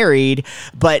get married.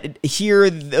 But here,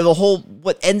 the whole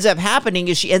what ends up happening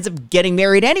is she ends up getting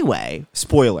married anyway.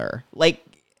 Spoiler, like,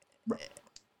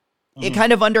 it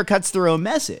kind of undercuts their own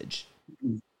message.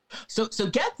 So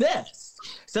get this.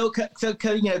 So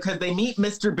because they meet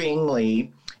Mr.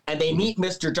 Bingley. And they meet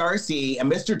Mr. Darcy,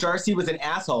 and Mr. Darcy was an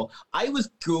asshole. I was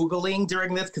Googling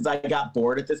during this because I got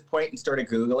bored at this point and started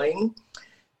Googling.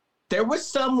 There was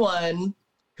someone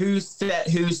whose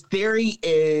theory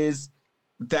is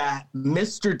that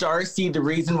Mr. Darcy, the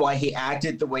reason why he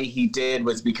acted the way he did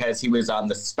was because he was on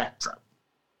the spectrum.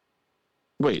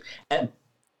 Wait, And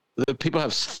the people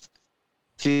have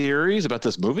theories about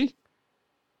this movie?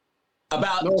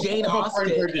 about Jane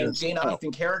Austen and Prejudice. Jane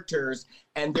Austen characters,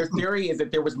 and their theory is that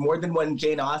there was more than one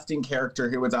Jane Austen character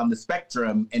who was on the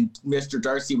spectrum, and Mr.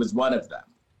 Darcy was one of them,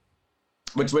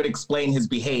 which would explain his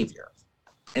behavior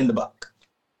in the book.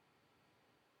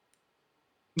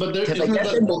 But there, 'Cause I isn't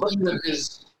guess that in the the thing book- that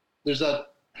is, there's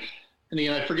that, and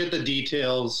again, I forget the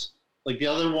details. Like the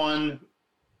other one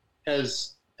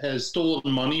has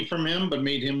stolen money from him, but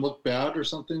made him look bad or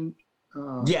something.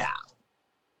 Yeah,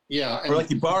 Yeah. or like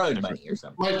he borrowed money or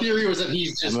something. My theory was that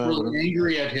he's just really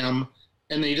angry at him,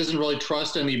 and he doesn't really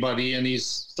trust anybody, and he's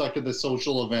stuck at the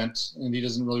social event, and he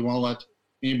doesn't really want to let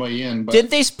anybody in. But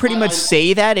Didn't they pretty much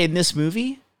say that in this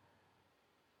movie?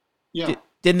 yeah,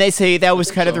 Didn't they say that was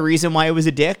think kind of so. the reason why it was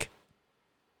a dick?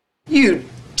 You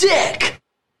dick!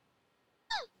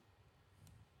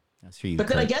 That's for you. But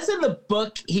then I Kurt. guess in the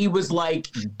book, he was like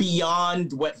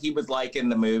beyond what he was like in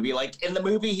the movie. Like in the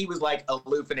movie, he was like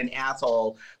aloof and an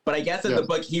asshole. But I guess in the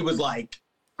book, he was like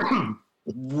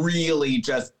really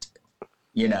just,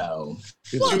 you know.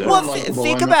 Well, unlikable,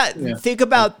 think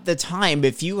about the time.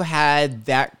 If you had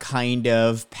that kind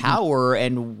of power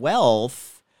and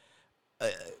wealth,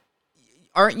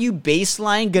 aren't you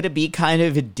baseline going to be kind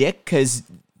of a dick because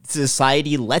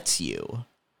society lets you?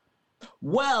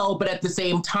 Well, but at the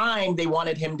same time, they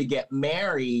wanted him to get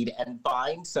married and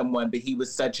find someone, but he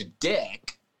was such a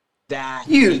dick that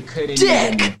he couldn't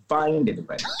even find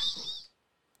anybody.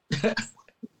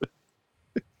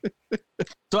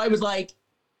 So I was like,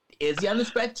 is he on the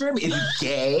spectrum? Is he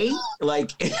gay?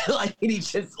 Like he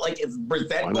just like it's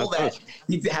resentful that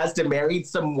he has to marry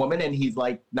some woman and he's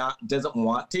like doesn't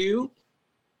want to.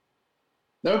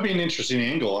 that would be an interesting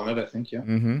angle on it. I think. Yeah.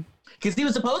 Mm-hmm. Because he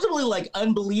was supposedly like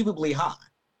unbelievably hot.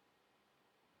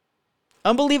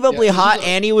 Unbelievably Yeah, hot,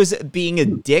 and he was being a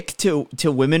dick to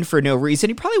women for no reason.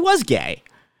 He probably was gay.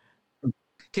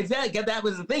 Because that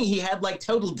was the thing. He had like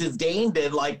total disdain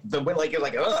to like the like you're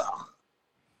like ugh.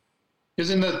 Because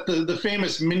in the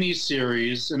famous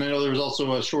miniseries, and I know there was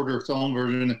also a shorter film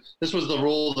version. This was the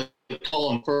role that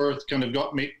Colin Firth kind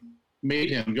of made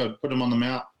him put him on the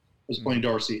map. Was playing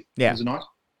Darcy. Yeah. Was it not?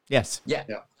 Yes. Yeah.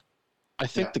 I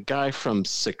think the guy from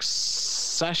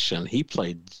Succession, he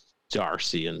played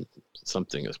Darcy in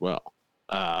something as well.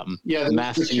 Yeah, the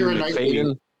Matthew Keira Knightley.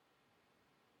 McFadden,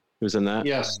 who's in that?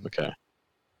 Yes. Okay.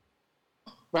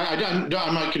 I'm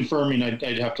not confirming.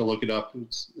 I'd have to look it up.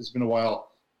 It's been a while.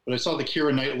 But I saw the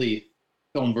Keira Knightley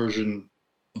film version.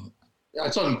 I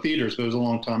saw it in theaters, but it was a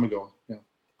long time ago. Yeah.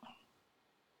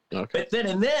 Okay. But then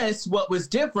in this, what was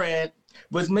different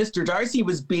was Mr. Darcy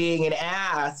was being an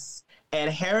ass,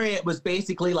 and Harriet was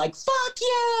basically like, "Fuck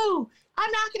you!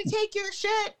 I'm not going to take your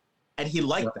shit," and he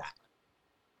liked that.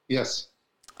 Yes.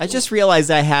 I just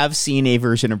realized I have seen a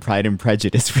version of Pride and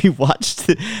Prejudice. We watched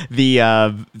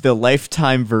the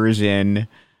Lifetime version,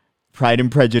 Pride and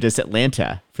Prejudice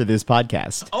Atlanta, for this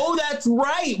podcast. Oh, that's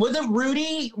right. Wasn't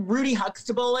Rudy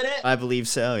Huxtable in it? I believe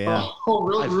so. Yeah. Oh,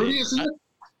 really? Rudy is in it?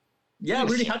 Yeah,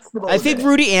 Rudy Huxtable. I think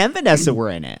Rudy and Vanessa were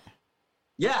in it.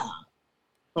 Yeah.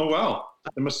 Oh, wow.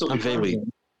 It must still I'm be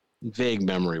vague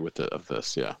memory of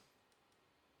this. Yeah.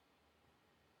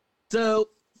 So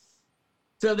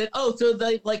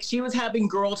like she was having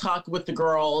girl talk with the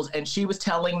girls, and she was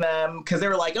telling them, because they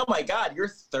were like, "Oh my God, you're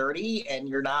 30 and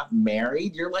you're not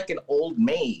married. You're like an old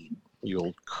maid." You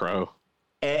old crow.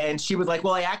 And she was like,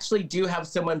 "Well, I actually do have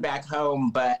someone back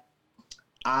home, but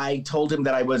I told him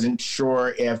that I wasn't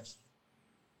sure if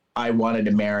I wanted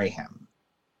to marry him."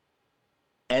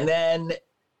 And then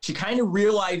she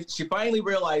finally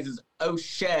realizes, oh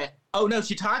shit. Oh no,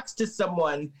 she talks to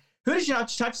someone. Who does she talk?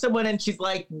 She talks to someone and she's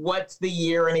like, "What's the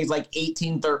year?" And he's like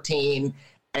 1813.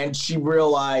 And she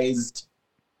realized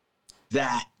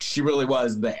that she really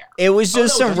was there. It was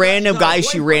just some random guy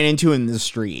she ran into in the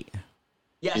street.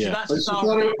 Yeah, she thought she saw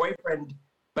her boyfriend,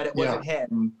 but it wasn't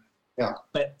him. Yeah.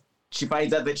 But she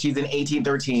finds out that she's in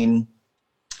 1813.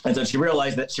 And so she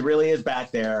realized that she really is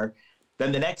back there.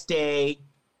 Then the next day,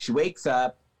 she wakes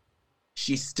up.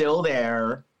 She's still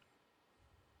there.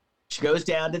 She goes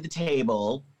down to the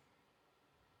table.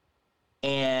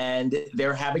 And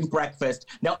they're having breakfast.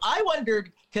 Now, I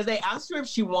wondered, because they asked her if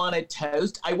she wanted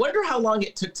toast. I wonder how long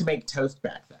it took to make toast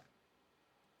back then.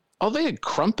 Oh, they had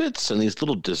crumpets and these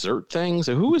little dessert things.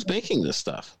 Who was making this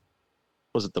stuff?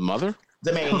 Was it the mother?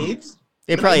 The maids.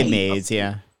 They probably had maids,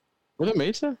 yeah. Were there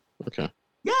maids there? Okay.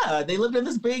 Yeah, they lived in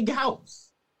this big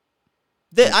house.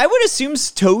 I would assume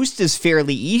toast is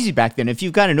fairly easy back then. If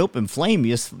you've got an open flame,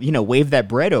 you just, wave that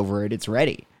bread over it. It's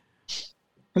ready.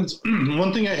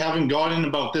 One thing I haven't gotten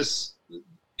about this,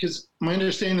 because my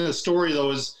understanding of the story,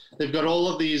 though, is they've got all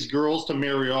of these girls to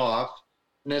marry off,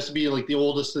 and it has to be like the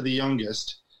oldest to the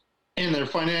youngest, and they're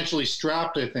financially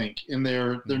strapped, I think, and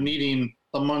they're needing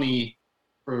the money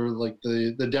for like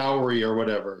the dowry or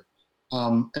whatever,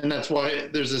 and that's why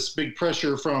there's this big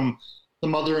pressure from the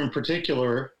mother in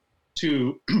particular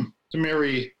to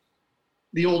marry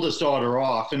the oldest daughter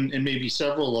off, and maybe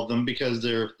several of them, because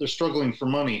they're struggling for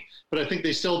money. But I think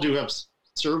they still do have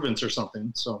servants or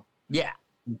something. So yeah.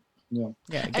 And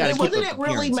then wasn't it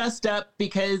really messed up,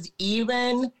 because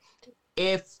even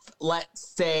if,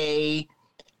 let's say,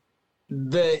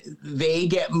 they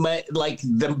get like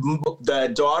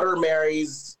the daughter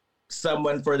marries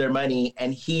someone for their money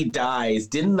and he dies,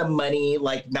 didn't the money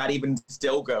like not even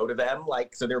still go to them?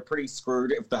 Like, so they're pretty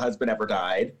screwed if the husband ever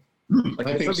died. Like,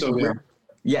 I think so.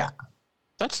 Yeah.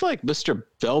 That's like Mr.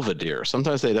 Belvedere.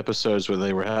 Sometimes they had episodes where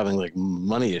they were having like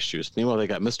money issues. Meanwhile, they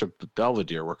got Mr.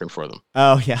 Belvedere working for them.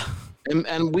 Oh, yeah.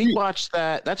 And we watched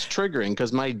that. That's triggering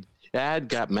because my dad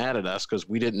got mad at us because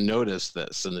we didn't notice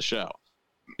this in the show.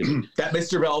 That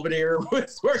Mr. Belvedere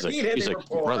was working in he's it like,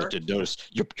 before. Your brother did notice.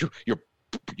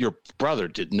 Your brother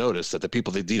did notice that the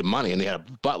people they needed money and they had a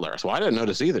butler. So I didn't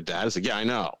notice either, Dad. I said, yeah, I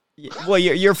know. Well,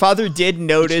 your father did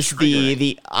notice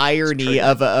the irony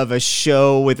of a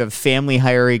show with a family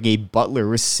hiring a butler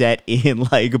was set in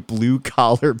like blue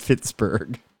collar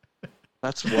Pittsburgh.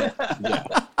 That's what. Yeah,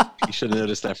 you should have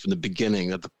noticed that from the beginning.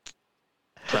 That the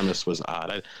premise was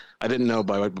odd. I didn't know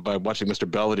by watching Mr.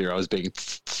 Belvedere I was being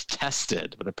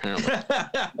tested, but apparently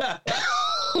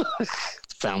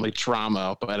family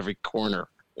trauma up at every corner.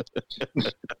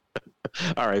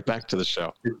 All right, back to the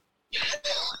show.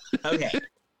 Okay.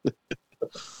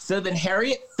 So then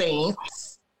Harriet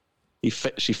faints.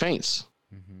 She faints.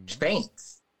 She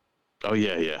faints. Oh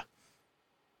yeah.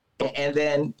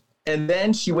 And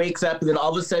then she wakes up, and then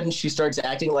all of a sudden she starts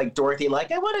acting like Dorothy,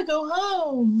 like, I want to go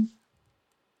home.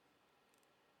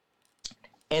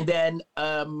 And then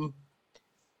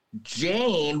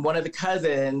Jane, one of the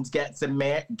cousins, gets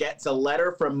a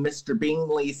letter from Mr.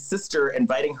 Bingley's sister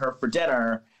inviting her for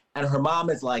dinner, and her mom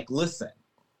is like, listen,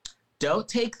 don't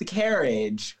take the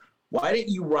carriage. Why don't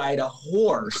you ride a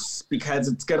horse, because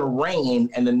it's going to rain,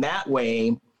 and then that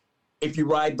way, if you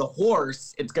ride the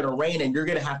horse, it's going to rain, and you're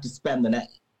going to have to spend the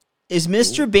night. Is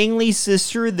Mr. Bingley's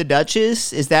sister the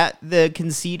Duchess? Is that the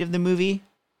conceit of the movie?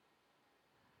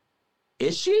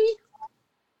 Is she?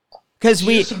 Because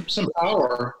we some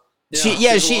power.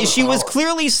 She was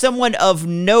clearly someone of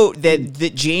note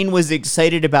that Jane was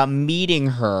excited about meeting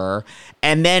her,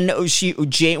 and then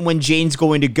when Jane's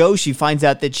going to go, she finds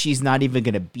out that she's not even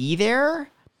going to be there.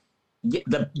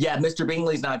 Yeah, Mr.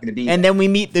 Bingley's not going to be there. And then we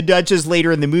meet the Duchess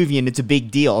later in the movie, and it's a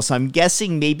big deal. So I'm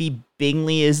guessing maybe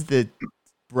Bingley is the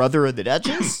brother of the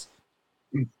Duchess?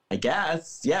 I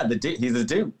guess. Yeah, he's a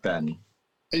duke then.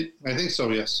 I think so,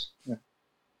 yes. Yeah.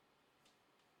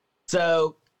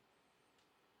 So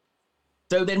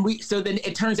then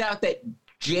it turns out that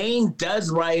Jane does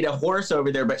ride a horse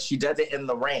over there, but she does it in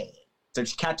the rain. So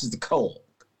she catches a cold.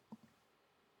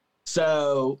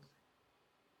 So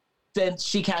since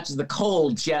she catches the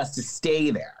cold, she has to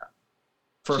stay there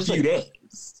for a few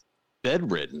days.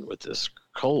 Bedridden with this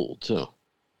cold too.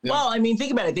 Yeah. Well, I mean,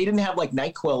 think about it. They didn't have like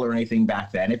NyQuil or anything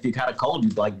back then. If you caught a cold,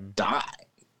 you'd like die.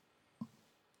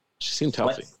 She seemed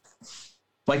healthy.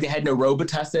 Like they had no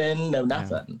Robitussin, no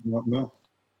nothing. No.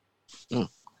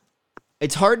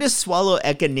 It's hard to swallow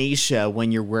echinacea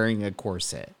when you're wearing a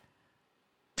corset.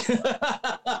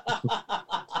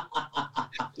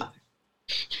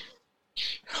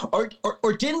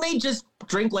 or didn't they just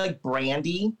drink like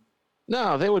brandy?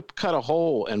 No, they would cut a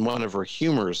hole and one of her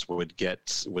humors would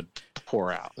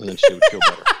pour out, and then she would feel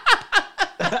better.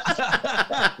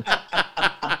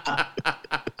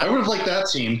 I would have liked that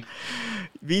scene.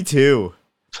 Me too.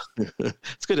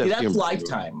 It's good to have That's humor.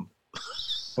 Lifetime.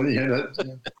 Yeah,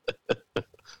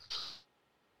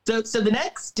 So the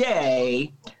next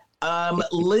day,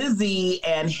 Lizzie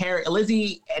and Harriet,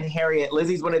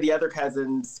 Lizzie's one of the other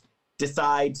cousins,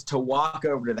 decides to walk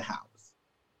over to the house.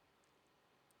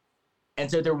 And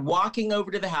so they're walking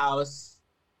over to the house.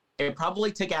 It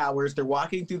probably took hours. They're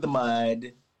walking through the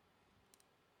mud.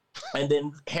 And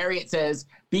then Harriet says,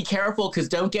 be careful, because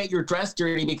don't get your dress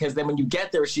dirty, because then when you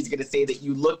get there, she's going to say that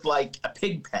you look like a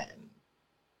pig pen.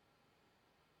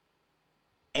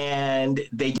 And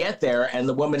they get there, and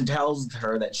the woman tells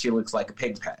her that she looks like a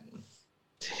pig pen.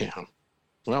 Yeah.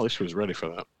 Well, at least she was ready for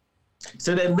that.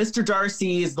 So then Mr.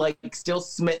 Darcy is like still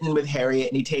smitten with Harriet,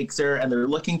 and he takes her, and they're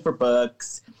looking for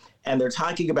books, and they're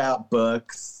talking about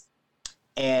books,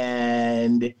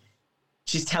 and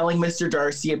she's telling Mr.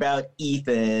 Darcy about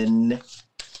Ethan,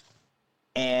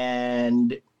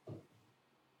 and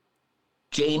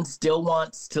Jane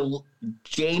wants to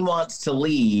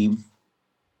leave,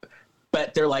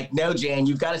 but they're like, no, Jane,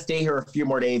 you've got to stay here a few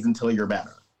more days until you're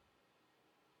better.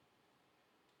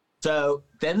 So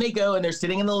then they go and they're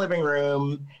sitting in the living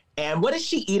room, and what is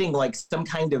she eating? Like some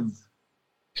kind of...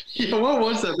 Yeah, what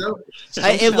was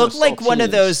that? It looked like one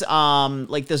of those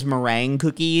like those meringue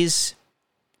cookies.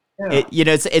 Yeah.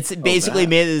 It's basically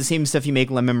made of the same stuff you make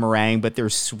lemon meringue, but they're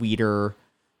sweeter.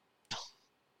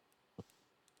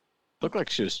 Looked like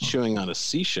she was chewing on a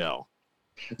seashell.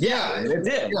 Yeah, it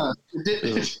did. Yeah, it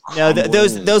did. No,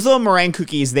 those little meringue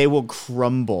cookies, they will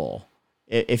crumble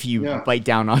if you bite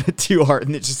down on it too hard,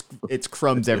 and it's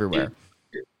crumbs everywhere.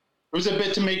 It was a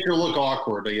bit to make her look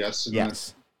awkward, I guess.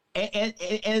 Yes.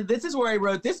 And this is where I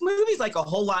wrote, this movie's like a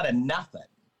whole lot of nothing.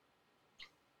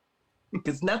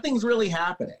 Because nothing's really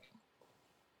happening.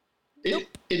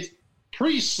 It's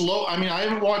pretty slow. I mean, I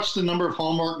haven't watched the number of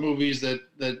Hallmark movies that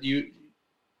you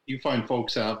find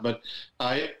folks have, but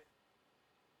I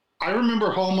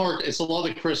remember Hallmark. It's a lot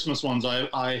of the Christmas ones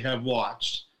I have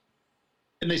watched,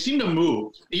 and they seem to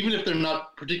move, even if they're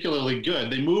not particularly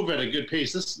good. They move at a good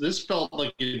pace. This felt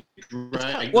like it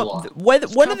dragged a lot. One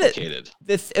of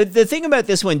the thing about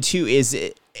this one too is,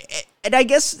 and I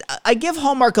guess I give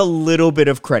Hallmark a little bit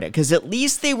of credit, because at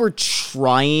least they were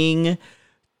trying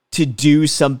to do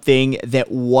something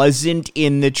that wasn't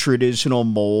in the traditional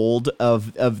mold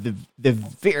of the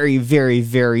very, very,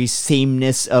 very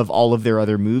sameness of all of their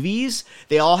other movies.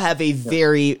 They all have a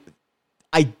very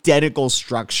identical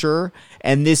structure,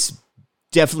 and this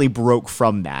definitely broke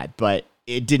from that, but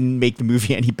it didn't make the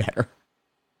movie any better.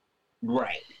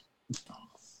 Right.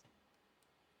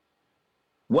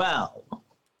 Well,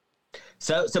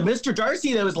 so Mr.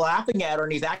 Darcy, though, is laughing at her,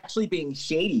 and he's actually being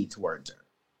shady towards her.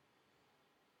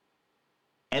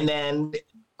 And then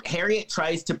Harriet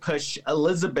tries to push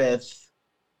Elizabeth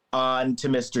on to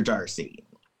Mr. Darcy.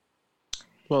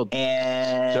 Well,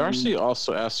 and Darcy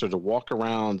also asked her to walk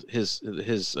around his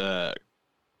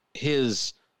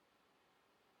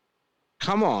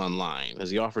come on line,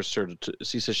 as he offers her to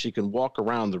he says she can walk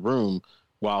around the room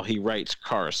while he writes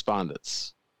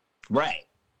correspondence. Right.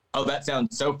 Oh, that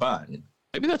sounds so fun.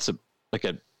 Maybe that's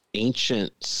an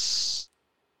ancient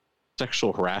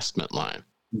sexual harassment line.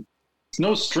 It's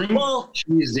no string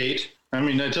cheese date. I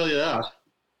mean, I tell you that.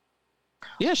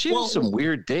 Yeah, she had some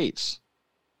weird dates.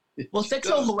 Well,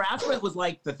 sexual harassment was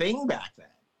like the thing back then.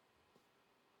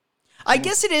 I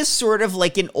guess it is sort of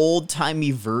like an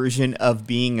old-timey version of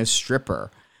being a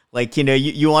stripper. Like,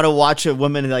 you want to watch a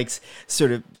woman like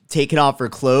sort of taking off her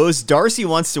clothes. Darcy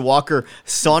wants to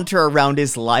saunter around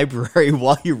his library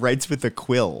while he writes with a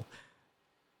quill.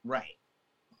 Right.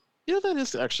 Yeah, that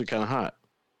is actually kind of hot.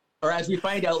 Or as we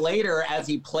find out later, as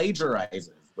he plagiarizes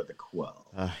with a quill.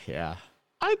 Yeah.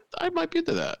 I might be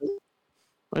into that.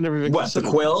 I never even the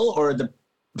quill or the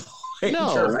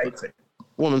plagiarizing?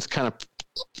 Woman's kind of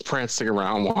prancing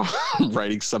around while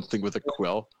writing something with a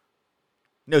quill.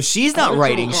 No, she's not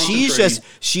writing.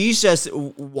 She's just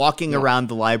walking around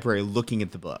the library looking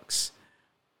at the books.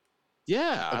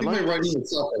 Yeah, I think my writing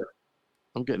is suffer.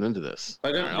 I'm getting into this.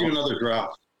 I got to do another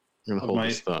draft. I'm gonna hold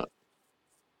this thought.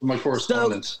 My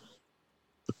correspondence.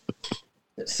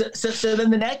 So then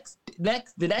the next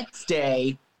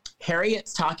day,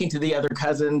 Harriet's talking to the other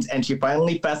cousins, and she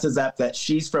finally fesses up that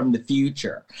she's from the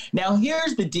future. Now,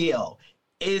 here's the deal.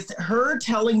 Is her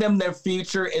telling them their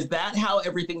future, is that how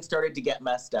everything started to get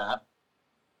messed up?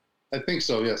 I think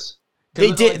so, yes.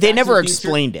 They never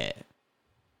explained it.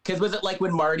 Because was it like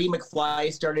when Marty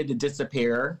McFly started to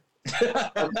disappear?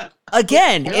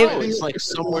 Again, it's like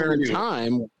somewhere in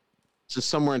time. Just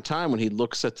somewhere in time when he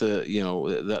looks at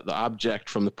the object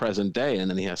from the present day, and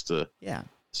then he has to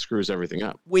screws everything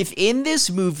up. Within this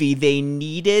movie, they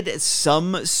needed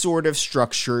some sort of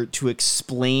structure to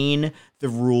explain the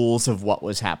rules of what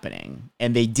was happening,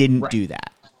 and they didn't do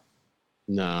that.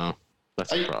 No,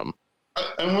 that's the problem.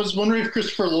 I was wondering if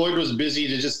Christopher Lloyd was busy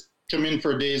to just come in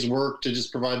for a day's work to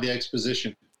just provide the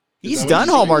exposition. He's done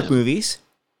Hallmark movies.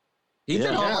 He's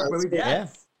done Hallmark movies,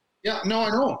 yes. Yeah,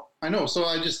 no, I know. So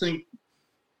I just think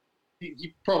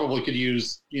he probably could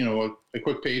use, a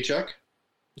quick paycheck.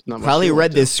 Probably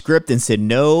read this script and said,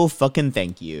 no fucking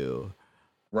thank you.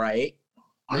 Right?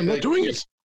 I'm not doing it.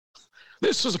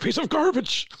 This is a piece of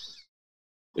garbage.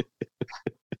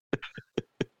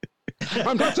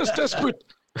 I'm not this desperate.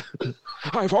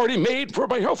 I've already made for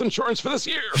my health insurance for this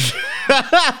year.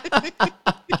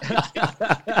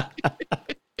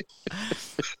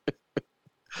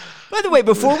 By the way,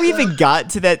 before we even got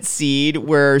to that scene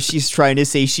where she's trying to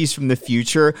say she's from the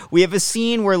future, we have a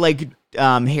scene where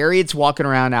Harriet's walking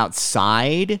around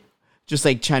outside, just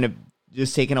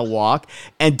taking a walk,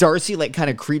 and Darcy kind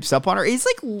of creeps up on her. He's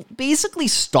basically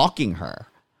stalking her.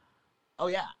 Oh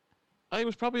yeah, he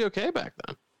was probably okay back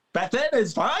then. Back then,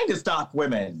 it's fine to stalk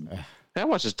women. I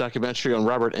watched this documentary on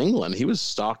Robert Englund. He was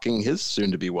stalking his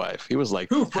soon-to-be wife. He was like,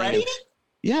 who, Freddie?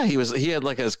 Yeah, he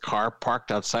had his car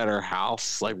parked outside her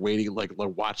house, waiting,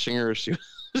 watching her. She was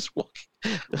just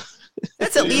walking.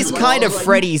 That's at least kind of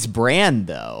Freddie's brand,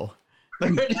 though.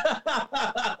 It's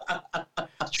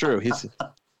true.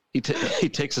 He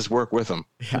takes his work with him.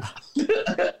 Yeah.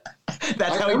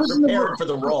 That's how he prepared for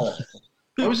the role.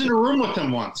 I was in a room with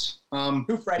him once.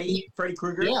 Who, Freddie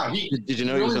Krueger? Yeah. Did you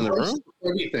know he was in the room?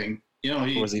 Everything. Yeah.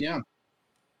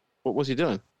 What was he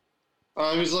doing?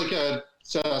 It was like a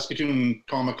Saskatoon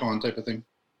Comic-Con type of thing.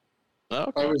 Oh,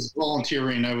 okay. I was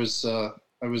volunteering. I was a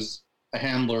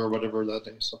handler or whatever that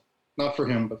day. So not for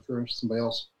him, but for somebody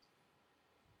else.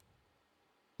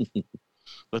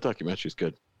 That documentary's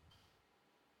good.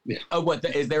 Yeah. Oh,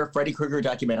 is there a Freddy Krueger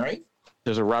documentary?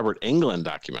 There's a Robert Englund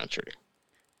documentary.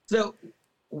 So,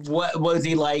 what was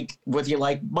he like? Was he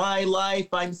like, my life,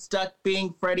 I'm stuck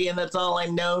being Freddy, and that's all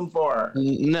I'm known for?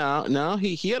 No.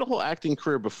 He had a whole acting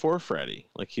career before Freddy.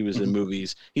 He was in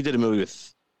movies. He did a movie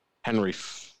with Henry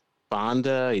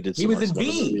Fonda. He was in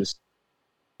V. Movies.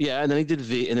 Yeah, and then he did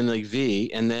V, and then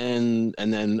V, and then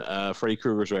Freddy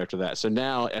Krueger's right after that. So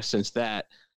now, since that,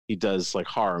 he does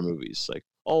horror movies. So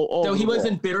he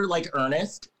wasn't bitter like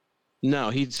Ernest? No,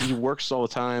 he works all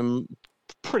the time,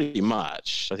 pretty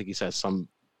much. I think he's had some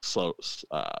slow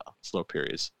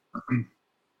periods.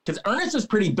 Because Ernest was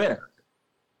pretty bitter.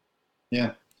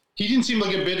 Yeah, he didn't seem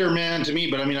like a bitter man to me.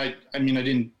 But I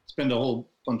didn't spend a whole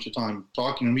bunch of time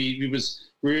talking to him. He was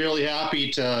really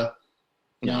happy to,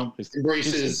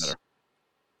 embrace his.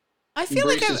 I feel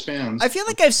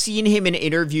like I've seen him in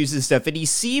interviews and stuff, and he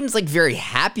seems very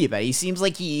happy about it. He seems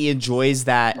like he enjoys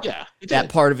that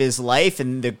part of his life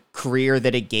and the career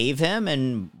that it gave him,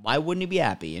 and why wouldn't he be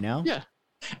happy, Yeah.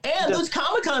 And those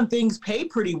Comic-Con things pay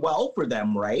pretty well for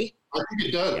them, right? I think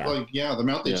it does. Yeah. The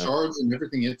amount they charge and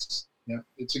everything, it's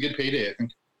a good payday, I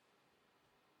think.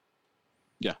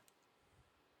 Yeah.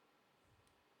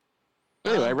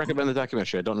 Anyway, I recommend the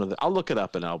documentary. I don't know that. I'll look it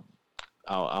up and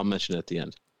I'll mention it at the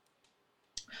end.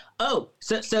 Oh,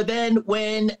 so then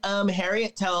when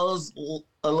Harriet tells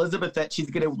Elizabeth that she's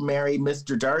going to marry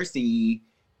Mr. Darcy,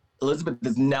 Elizabeth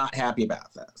is not happy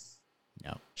about this.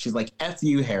 No. She's like, F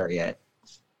you, Harriet.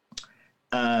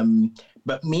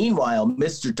 But meanwhile,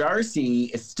 Mr. Darcy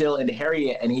is still into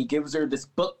Harriet, and he gives her this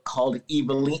book called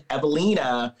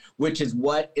Evelina, which is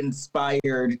what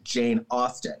inspired Jane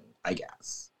Austen, I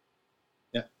guess.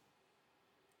 Yeah.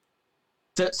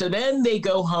 So then they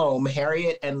go home,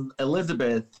 Harriet and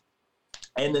Elizabeth,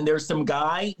 and then there's some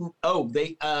guy.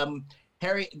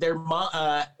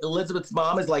 Elizabeth's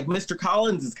mom is like, Mr.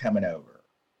 Collins is coming over.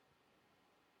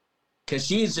 Because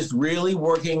she's just really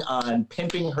working on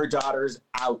pimping her daughters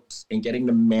out and getting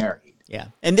them married. Yeah.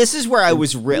 And this is where I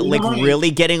was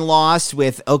really getting lost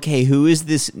with, okay, who is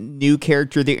this new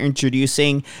character they're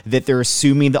introducing that they're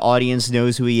assuming the audience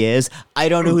knows who he is? I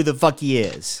don't know who the fuck he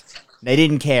is. They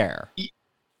didn't care.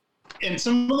 And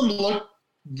some of them look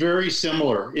very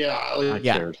similar.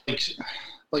 Yeah.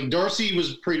 Like Darcy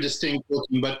was pretty distinct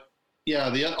looking, but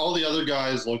yeah, all the other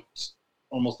guys looked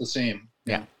almost the same.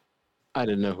 Yeah. I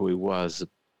didn't know who he was,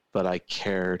 but I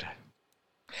cared.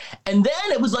 And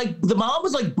then it was like the mom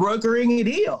was like brokering a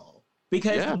deal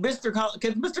because Yeah.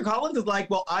 Mr. Collins is like,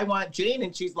 well, I want Jane,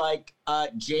 and she's like,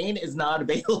 Jane is not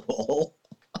available,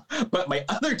 but my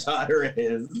other daughter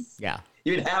is. Yeah.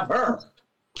 You'd have her.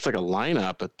 It's like a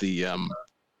lineup at the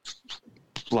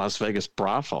Las Vegas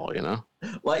brothel, you know?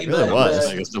 Like It really was. Las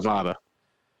Vegas, Nevada.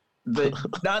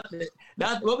 Not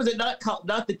what was it? Not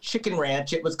the Chicken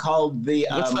Ranch. It was called the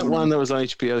What's that one that was on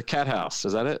HBO? The Cat House.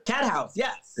 Is that it? Cat House.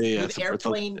 Yes, Yeah, with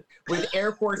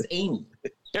Air Force Amy.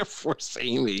 Air Force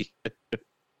Amy.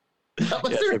 That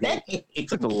was Yeah, her it's like name.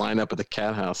 It's like the lineup at the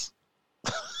Cat House.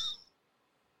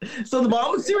 So the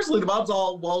mom's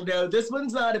all, well, no, this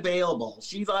one's not available.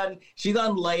 She's on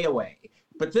layaway.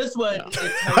 But this one is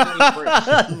totally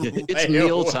free. It's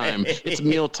mealtime. It's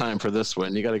mealtime for this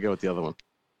one. You got to go with the other one.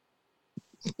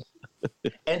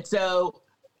 And so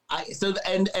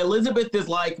and Elizabeth is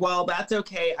like, well, that's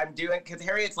okay. I'm doing, because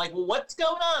Harriet's like, well, what's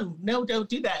going on? No, don't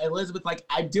do that. And Elizabeth's like,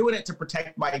 I'm doing it to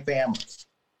protect my family.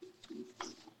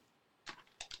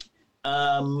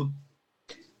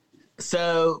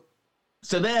 So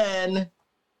then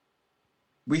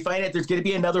we find out there's going to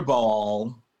be another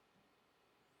ball.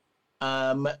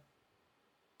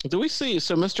 Do we see?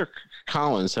 So, Mr.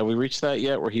 Collins, have we reached that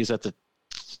yet? Where he's at the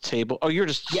table? Oh, you're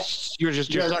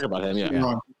talking about him,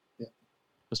 yeah.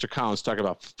 Mr. Collins talking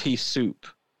about pea soup.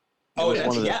 Oh, It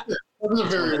was yeah. That was a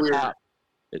very weird.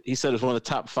 He said it's one of the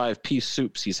top 5 pea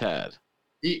soups he's had.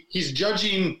 He's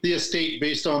judging the estate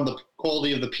based on the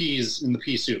quality of the peas in the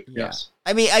pea soup. Yes.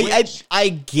 I mean, I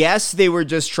guess they were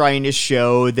just trying to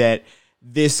show that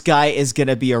this guy is going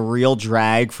to be a real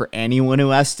drag for anyone who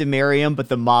has to marry him, but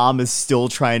the mom is still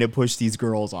trying to push these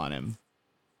girls on him.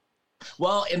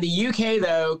 Well, in the UK,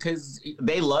 though, because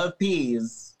they love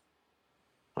peas.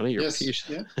 Honey, your Yes, pea,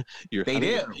 yeah. your They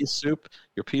do.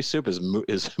 Your pea soup is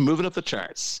moving up the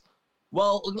charts.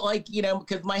 Well, like, you know,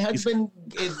 because my husband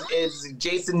is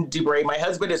Jason Dubray. My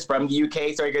husband is from the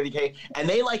UK, so I go to the UK, and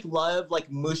they like love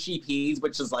like mushy peas,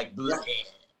 which is like bleh.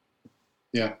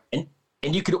 Yeah.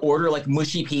 And you could order like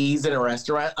mushy peas in a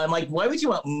restaurant. I'm like, why would you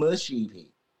want mushy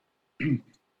peas?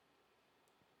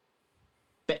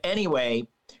 But anyway,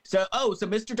 so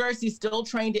Mr. Darcy's still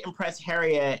trying to impress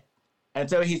Harriet, and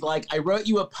so he's like, I wrote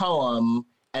you a poem,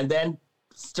 and then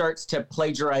starts to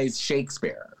plagiarize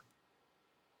Shakespeare.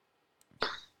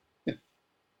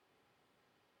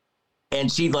 And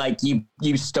she's like,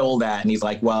 you stole that. And he's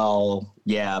like, well,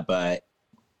 yeah, but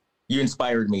you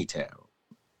inspired me too.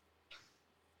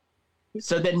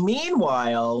 So then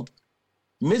meanwhile,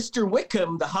 Mr.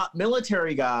 Wickham, the hot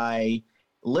military guy,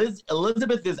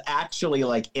 Elizabeth is actually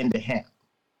like into him.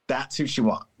 That's who she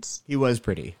wants. He was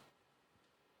pretty.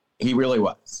 He really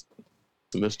was.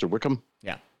 Mr. Wickham?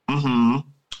 Yeah. Mm-hmm.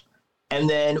 And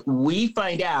then we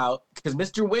find out, because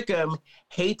Mr. Wickham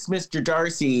hates Mr.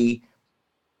 Darcy,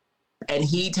 and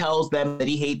he tells them that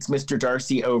he hates Mr.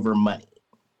 Darcy over money.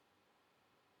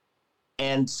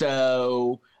 And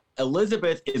so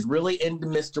Elizabeth is really into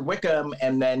Mr. Wickham,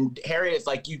 and then Harriet's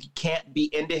like, you can't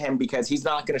be into him because he's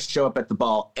not going to show up at the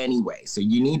ball anyway, so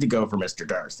you need to go for Mr.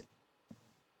 Darcy.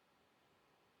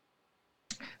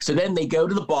 So then they go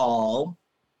to the ball,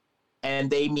 and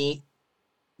they meet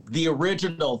the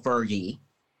original Fergie,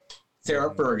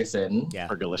 Sarah Ferguson. Yeah.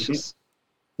 Fergalicious.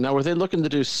 Now, were they looking to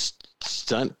do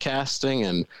stunt casting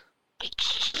and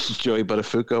Joey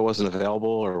Buttafuoco wasn't available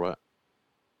or what?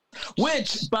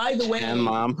 Which, by the way, And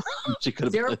mom, she could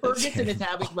have Sarah Ferguson is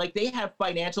having, like, they have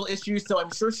financial issues, so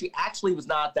I'm sure she actually was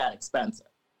not that expensive.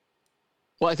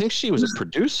 Well, I think she was a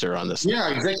producer on this. Yeah,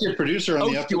 executive producer on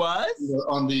the She episode, was?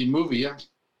 on the movie. Yeah.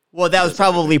 Well, that was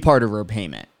probably part of her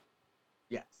payment.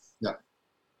 Yes.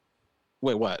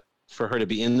 Wait, what? For her to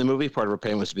be in the movie, part of her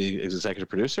payment was to be executive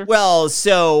producer? Well,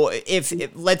 so if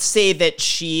let's say that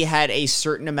she had a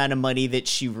certain amount of money that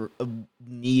she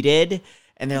needed,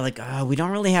 and they're like, oh, we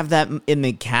don't really have that in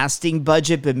the casting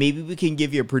budget, but maybe we can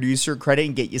give you a producer credit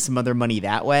and get you some other money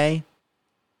that way.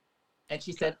 And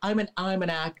she said, I'm an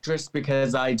actress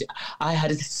because I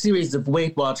had a series of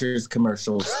Weight Watchers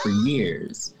commercials for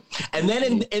years. And then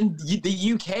in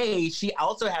the UK, she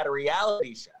also had a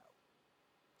reality show.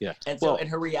 Yeah. And so in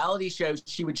her reality show,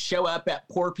 she would show up at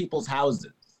poor people's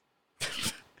houses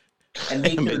and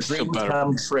make their dreams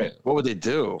come true. What would they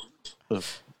do?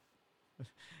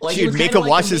 Like, She'd make them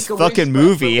watch this fucking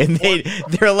movie, and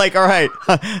they're like, all right,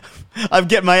 I'm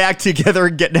getting my act together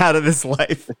and getting out of this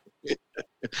life.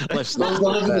 Life's not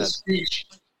The speech,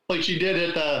 like she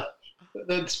did at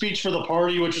the speech for the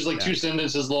party, which was like 2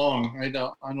 sentences long. I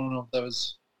don't know if that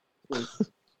was.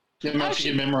 Yeah, she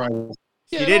could memorize.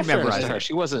 Yeah, She did in all fairness memorize to her. it.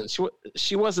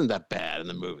 She wasn't that bad in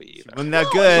the movie either. Wasn't that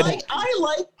No, good? I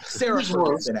like Sarah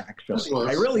Ferguson, actually.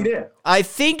 I really do. I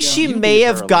think she you may leave her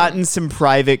have alone. gotten some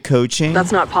private coaching.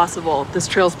 That's not possible. This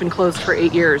trail's been closed for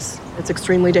 8 years. It's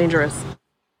extremely dangerous.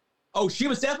 Oh, she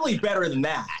was definitely better than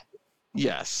that.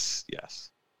 Yes.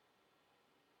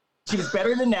 She was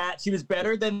better than that. She was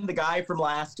better than the guy from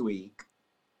last week.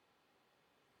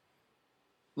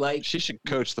 Like, She should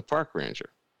coach the park ranger.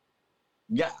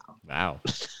 yeah. Wow.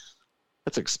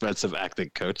 That's expensive acting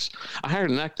coach. I hired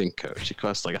an acting coach. He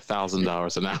costs like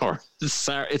 $1,000 an hour. It's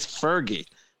Fergie.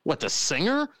 What, the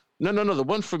singer? No, the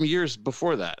one from years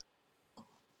before that.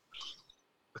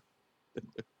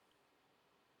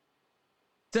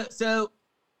 So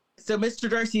Mr.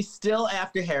 Darcy's still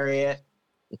after Harriet,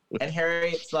 and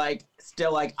Harriet's like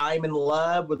still like, I'm in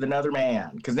love with another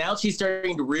man, because now she's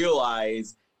starting to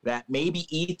realize that maybe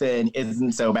Ethan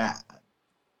isn't so bad.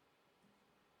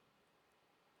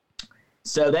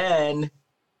 So then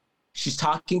she's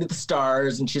talking to the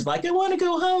stars, and she's like, I want to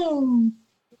go home.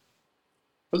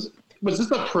 Was this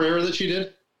the prayer that she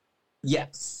did?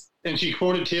 Yes. And she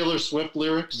quoted Taylor Swift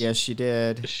lyrics? Yes, she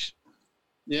did.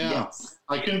 Yeah. Yes.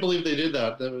 I couldn't believe they did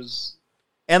that. That was...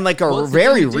 And like a Well, it's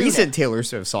very the thing to do recent that. Taylor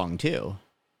Swift song too.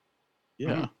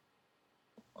 Yeah.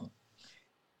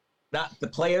 Not the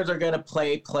players are gonna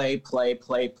play,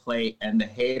 and the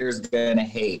haters gonna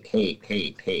hate.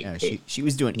 Yeah, she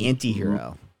was doing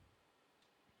anti-hero.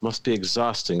 Must be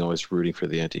exhausting always rooting for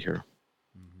the anti-hero.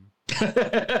 We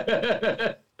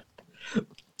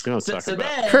don't talk So about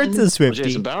then, Kurt's a Well, Swiftie.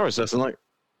 Jason Bowers doesn't like.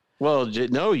 Well,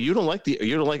 no, you don't like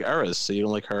eras, so you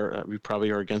don't like her. We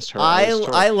probably are against her.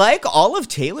 I like all of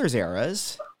Taylor's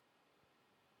eras.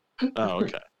 Oh,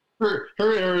 okay. Her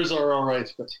errors are all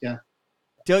right, but yeah.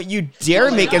 Don't you dare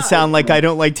my make it God. sound like I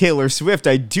don't like Taylor Swift.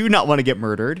 I do not want to get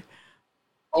murdered.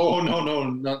 Oh, no,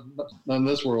 not in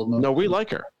this world, no. No, we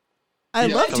like her. I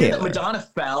Yeah, love did you know that Taylor. Madonna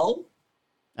fell.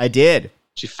 I did.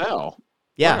 She fell. Oh,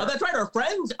 Yeah. that's right.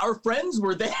 Our friends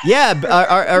were there. Yeah,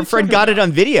 our friend got it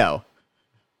on video.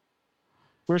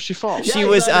 Where'd she fall? Yeah, She you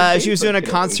was got her she was doing a Facebook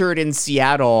concert in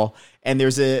Seattle, and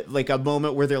there's a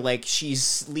moment where they're like,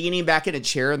 she's leaning back in a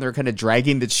chair and they're kind of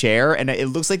dragging the chair, and it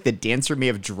looks like the dancer may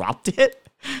have dropped it.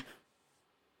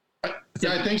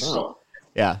 Yeah, I think so.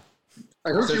 Yeah. I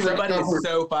heard So she somebody recovered is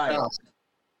so fired. fast.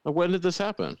 When did this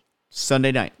happen?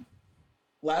 Sunday night.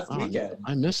 Last Oh, weekend.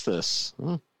 I missed this.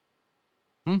 Oh,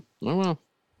 well.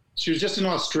 She was just in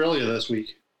Australia this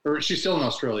week. Or she's still in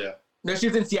Australia. No, she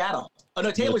was in Seattle. Oh no,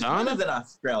 Taylor Madonna? Swift was in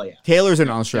Australia Taylor's in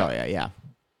Australia, yeah.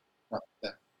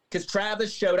 because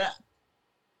Travis showed up.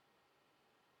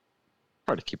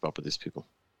 Hard to keep up with these people.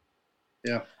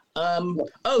 Yeah.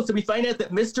 Oh, so we find out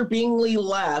that Mr. Bingley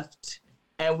left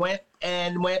and went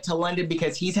to London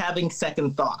because he's having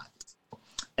second thoughts.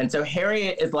 And so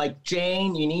Harriet is like,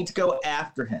 Jane, you need to go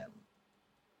after him.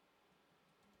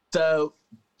 So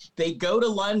they go to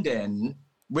London,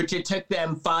 which it took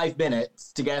them 5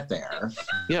 minutes to get there.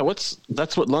 Yeah,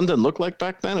 that's what London looked like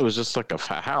back then? It was just like a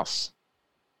house.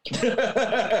 There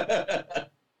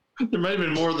might have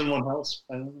been more than one house.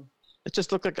 I don't know. It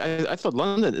just looked like I thought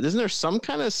London. Isn't there some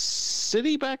kind of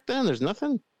city back then? There's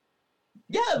nothing.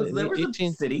 Yeah, there was a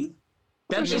 18 city.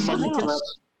 That's There's just some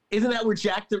house. isn't that where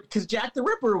Jack the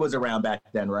Ripper was around back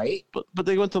then, right? But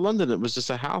they went to London. It was just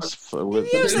a house with.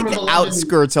 It was like London the grass.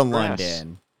 outskirts of Grass.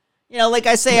 London. You know, like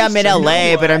I say, I'm in So you know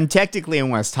LA, but what? I'm technically in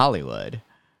West Hollywood.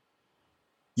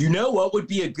 You know what would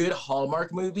be a good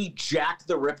Hallmark movie? Jack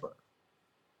the Ripper.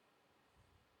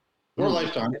 Or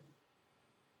Lifetime.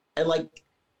 And like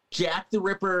Jack the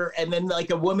Ripper, and then like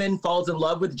a woman falls in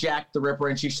love with Jack the Ripper,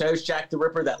 and she shows Jack the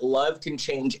Ripper that love can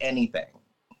change anything.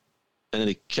 And then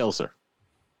he kills her.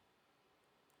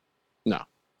 No.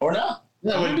 Or not.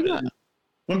 That wouldn't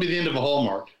be the end of a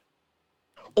Hallmark.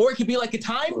 Or it could be like a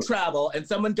time travel, and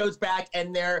someone goes back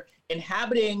and they're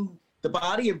inhabiting the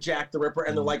body of Jack the Ripper,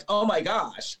 and they're like, oh my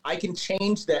gosh, I can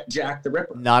change that Jack the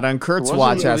Ripper. Not on Kurt's There was a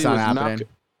watch, movie that's not with happening.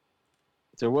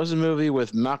 There was a movie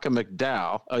with Malcolm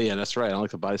McDowell. Oh yeah, that's right. I don't like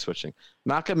the body switching.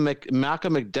 Malcolm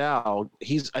McDowell.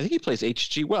 I think he plays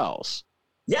H.G. Wells.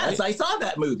 Yes, Right? I saw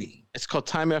that movie. It's called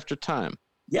Time After Time.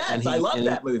 Yes, And I love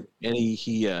that movie. And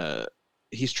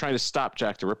he's trying to stop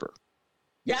Jack the Ripper.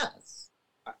 Yes.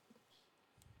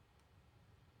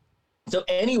 So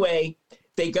anyway,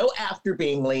 they go after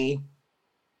Bingley.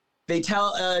 She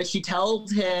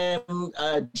tells him,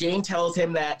 Jane tells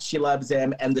him that she loves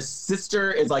him, and the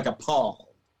sister is like appalled.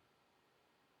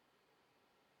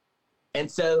 And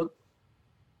so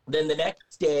then the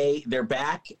next day, they're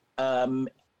back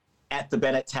at the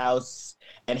Bennett's house,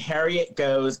 and Harriet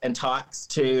goes and talks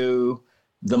to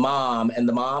the mom, and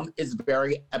the mom is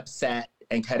very upset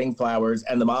and cutting flowers.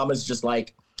 And the mom is just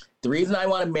like, the reason I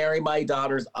want to marry my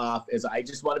daughters off is I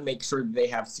just want to make sure that they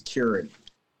have security.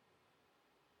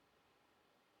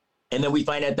 And then we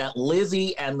find out that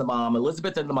Elizabeth and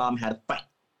the mom had a fight.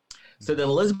 So then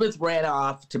Elizabeth ran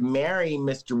off to marry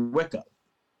Mr. Wickham.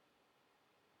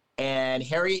 And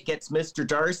Harriet gets Mr.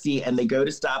 Darcy, and they go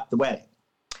to stop the wedding.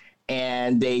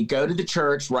 And they go to the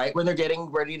church right when they're getting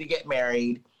ready to get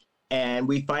married. And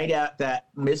we find out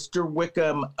that Mr.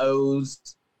 Wickham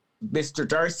owes Mr.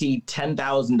 Darcy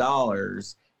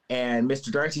 $10,000. And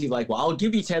Mr. Darcy's like, well, I'll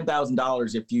give you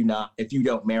 $10,000 if you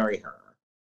don't marry her.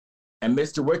 And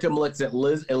Mr. Wickham looks at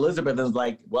Elizabeth and is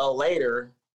like, well,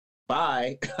 later,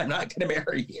 bye. I'm not going to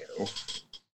marry you.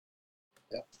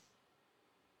 Yeah.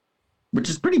 Which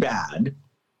is pretty bad.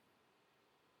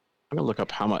 I'm gonna look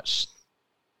up how much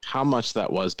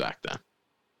that was back then.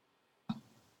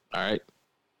 All right.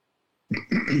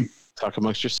 Talk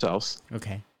amongst yourselves.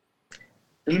 Okay.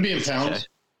 Gonna be in pounds.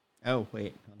 Oh,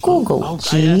 wait. Google. Oh,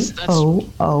 Google.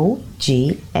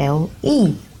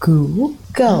 Google.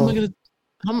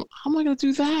 How am I gonna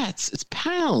do that? It's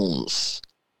pounds.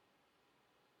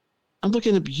 I'm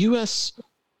looking at US.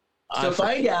 So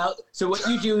find out. So what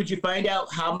you do is you find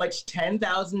out how much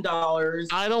 $10,000.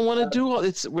 I don't want to do all.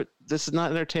 This is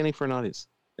not entertaining for an audience.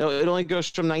 No, it only goes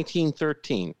from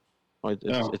 1913.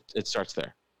 It starts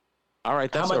there. All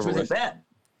right, that's how much over was with. it then?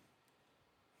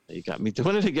 You got me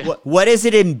doing it again. What is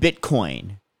it in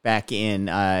Bitcoin back in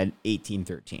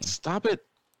 1813? Stop it.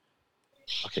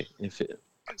 Okay,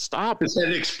 stop. His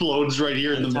head explodes right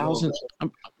here in the middle.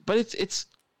 But it's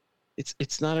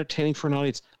not entertaining for an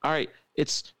audience. All right,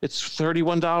 it's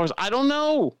 $31. I don't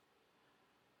know.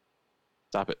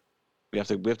 Stop it. We have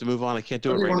to move on. I can't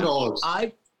do it right now.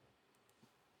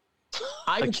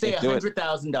 I would say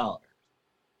 $100,000.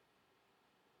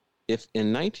 If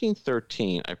in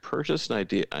 1913 I purchased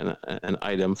an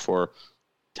item for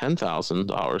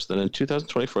 $10,000, then in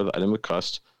 2024 the item would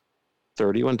cost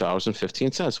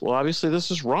 $31.15. Well, obviously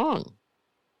this is wrong.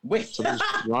 Wait, so there's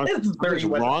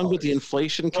wrong with the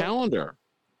inflation calendar,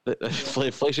 the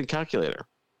inflation calculator.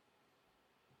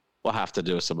 We'll have to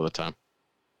do it some other time.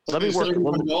 Let me work.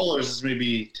 $31 is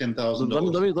maybe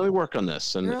 $10,000. Let me work on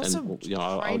this, and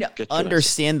I'll get to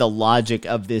understand the logic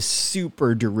of this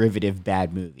super derivative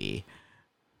bad movie.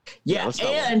 Yeah,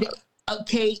 and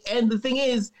the thing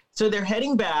is, so they're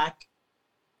heading back.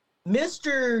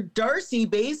 Mr. Darcy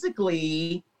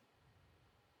basically,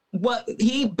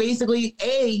 he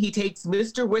takes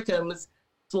Mr. Wickham's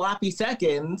sloppy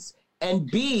seconds, and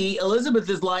B, Elizabeth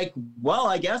is like, well,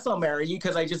 I guess I'll marry you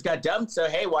because I just got dumped, so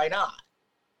hey, why not?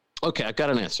 Okay, I've got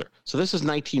an answer. So this is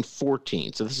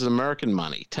 1914. So this is American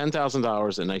money. $10,000 in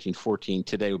 1914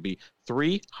 today would be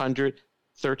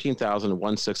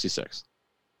 $313,166.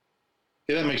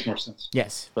 Yeah, that makes more sense.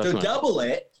 Yes. So double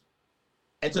it,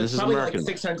 and so it's probably like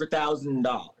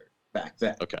 $600,000 back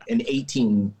then. Okay. In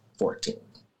 1814.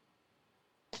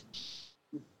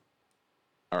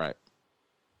 All right.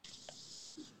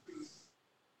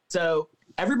 So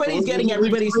everybody's getting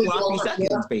everybody's sloppy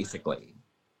seconds, basically.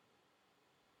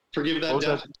 Forgive that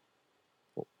debt.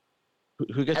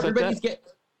 Who gets Everybody's that debt?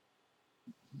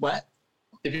 What?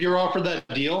 If you're offered that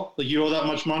deal, like you owe that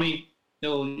much money,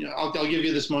 I'll give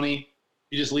you this money.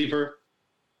 You just leave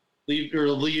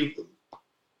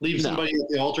somebody at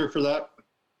the altar for that.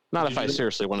 Not if I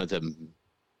seriously wanted to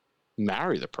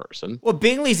marry the person. Well,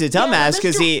 Bingley's a dumbass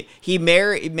because he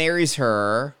marries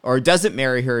her or doesn't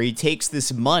marry her. He takes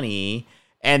this money,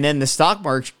 and then the stock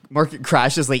market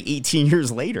crashes like 18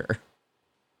 years later.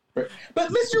 But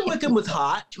Mr. Wickham was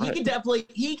hot. He could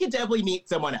definitely meet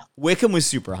someone else. Wickham was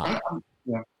super hot.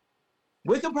 Yeah.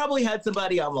 Wickham probably had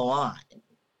somebody on the line.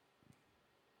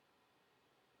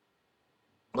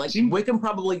 Like Wickham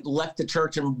probably left the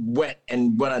church and went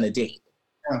on a date.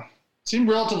 Yeah. Seemed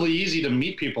relatively easy to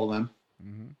meet people then.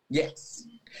 Mm-hmm. Yes.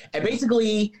 And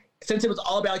basically, since it was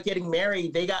all about getting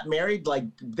married, they got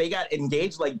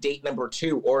engaged like date number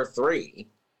 2 or 3.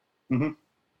 Mm-hmm.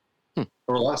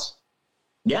 Or less.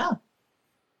 Yeah.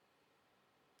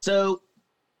 So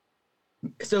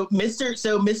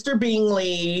Mr.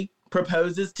 Bingley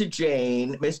proposes to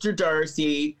Jane. Mr.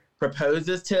 Darcy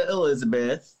proposes to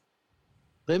Elizabeth.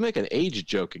 They make an age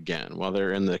joke again while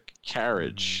they're in the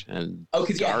carriage, and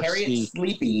because Harriet's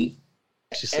sleepy.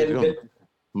 She's sleeping.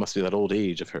 Must be that old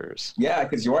age of hers. Yeah,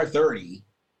 because you are 30.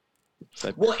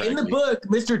 In the book,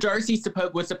 Mr. Darcy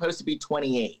was supposed to be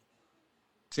 28,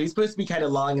 so he's supposed to be kind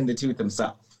of long in the tooth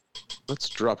himself. Let's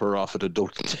drop her off at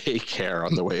adult daycare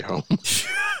on the way home.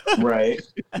 Right.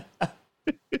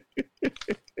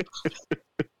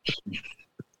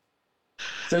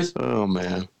 Oh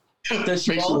man. Does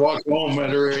she Makes her walk home at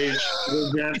her age.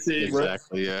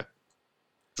 Exactly, yeah.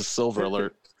 It's a silver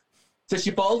alert. So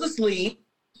she falls asleep.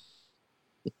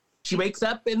 She wakes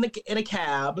up in a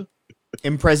cab.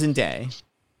 In present day.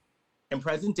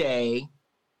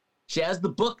 She has the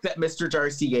book that Mr.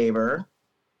 Darcy gave her.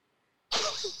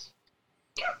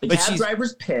 The But cab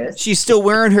driver's pissed. She's still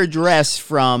wearing her dress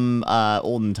from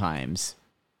olden times.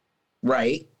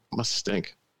 Right. Must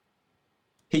stink.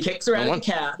 He kicks her out of the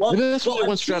cab.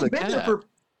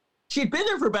 She'd been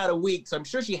there for about a week, so I'm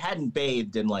sure she hadn't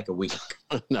bathed in like a week.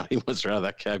 No, he wants her out of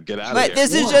that cab. Get out of But here.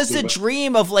 this is just a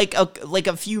dream of like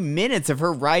a few minutes of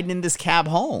her riding in this cab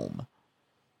home.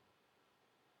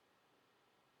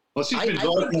 Well, she's been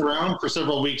driving around for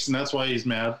several weeks, and that's why he's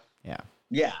mad.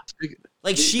 Yeah.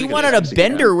 Like she wanted a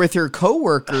bender with her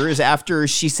coworkers after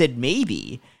she said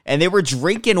maybe. And they were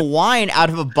drinking wine out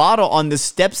of a bottle on the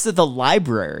steps of the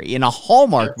library in a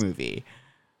Hallmark movie.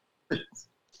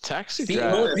 Taxi See,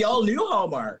 drivers. the all new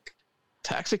Hallmark.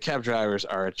 Taxi cab drivers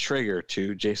are a trigger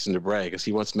to Jason DeBray because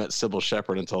he once met Sybil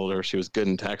Shepherd and told her she was good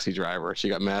in Taxi Driver. She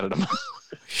got mad at him.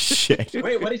 Shit.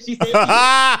 Wait, what did she say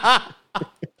to you?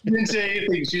 She didn't say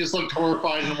anything. She just looked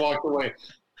horrified and walked away.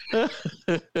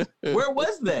 Where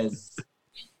was this?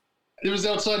 It was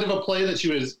outside of a play that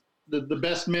she was the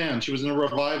best man. She was in a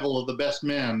revival of The Best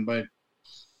Man by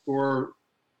or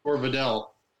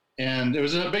Vidal. And it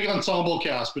was a big ensemble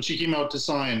cast, but she came out to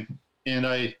sign. And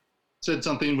I said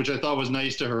something which I thought was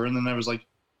nice to her. And then I was like,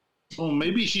 oh,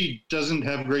 maybe she doesn't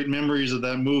have great memories of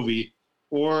that movie.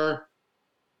 Or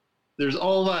there's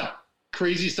all that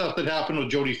crazy stuff that happened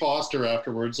with Jodie Foster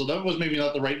afterwards. So that was maybe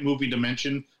not the right movie to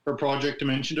mention or project to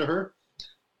mention to her.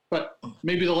 But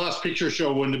maybe the Last Picture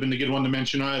Show wouldn't have been a good one to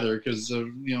mention either because,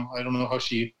 I don't know how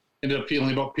she ended up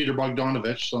feeling about Peter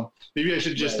Bogdanovich. So maybe I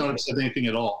should just not have said anything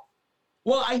at all.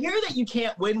 Well, I hear that you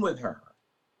can't win with her.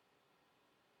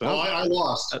 Well, I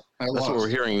lost. That's what we're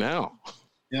hearing now.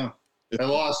 Yeah. I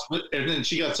lost. And then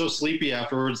she got so sleepy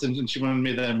afterwards and she went and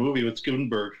made that movie with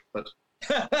Gutenberg. But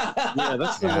yeah,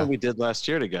 that's the one we did last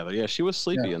year together. Yeah, she was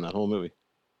sleepy in that whole movie.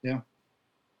 Yeah.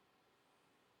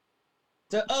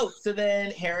 So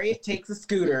then Harriet takes a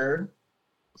scooter.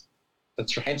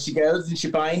 That's right. And she goes and she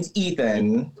finds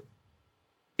Ethan.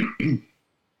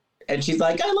 And she's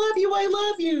like, I love you, I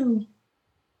love you.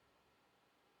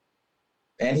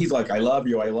 And he's like, I love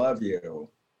you, I love you.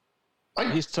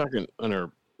 He's talking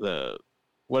under the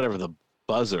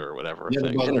buzzer or whatever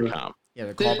thing, the intercom. Yeah,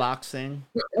 the call box thing.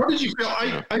 How did you feel?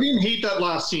 I didn't hate that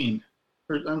last scene.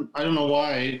 I don't know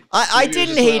why. I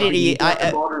didn't hate it.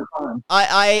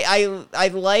 I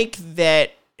like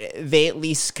that they at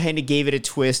least kind of gave it a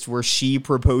twist where she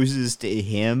proposes to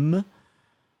him.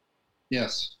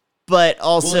 Yes. But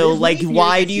also,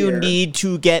 why do you year. need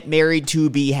to get married to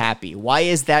be happy? Why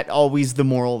is that always the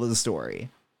moral of the story?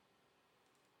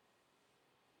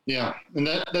 Yeah, and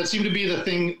that seemed to be the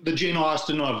thing, the Jane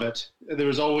Austen of it. There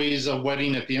was always a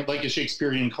wedding at the end, like a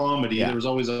Shakespearean comedy. Yeah. There was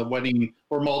always a wedding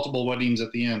or multiple weddings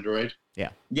at the end, right? Yeah.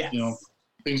 Yes.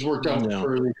 Things worked out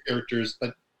for the characters,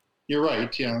 but you're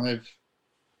right. Yeah,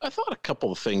 I thought a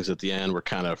couple of things at the end were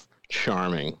kind of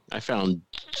charming. I found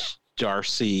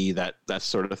Darcy, that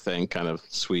sort of thing, kind of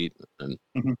sweet, and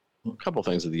a couple of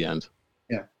things at the end.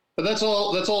 Yeah, but that's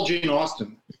all Jane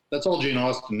Austen. That's all Jane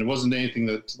Austen. It wasn't anything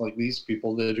that like these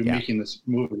people that are making this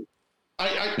movie.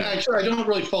 I don't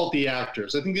really fault the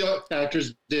actors. I think the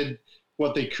actors did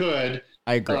what they could.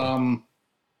 I agree.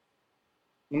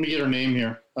 Let me get her name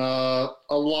here.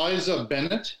 Eliza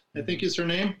Bennett, I think is her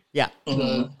name. Yeah.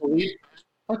 The lead.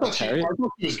 I thought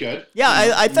she was good.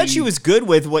 Yeah, I thought she was good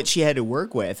with what she had to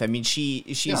work with. I mean, she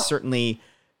certainly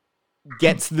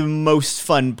gets the most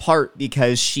fun part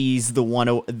because she's the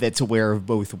one that's aware of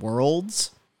both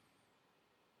worlds.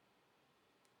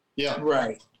 Yeah.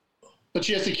 Right. But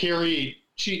she has to carry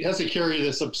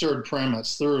this absurd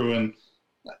premise through, and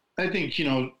I think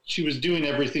she was doing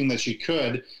everything that she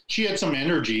could. She had some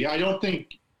energy. I don't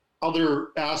think other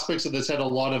aspects of this had a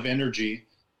lot of energy,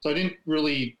 so I didn't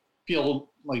really feel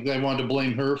like I wanted to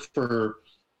blame her for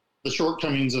the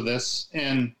shortcomings of this.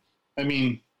 And I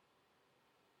mean,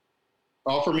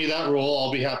 offer me that role,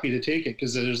 I'll be happy to take it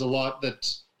because there's a lot that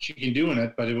she can do in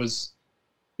it. But it was,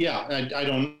 I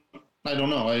don't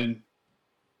know.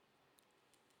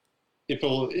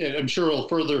 I'm sure it'll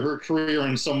further her career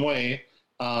in some way.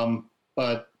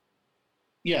 But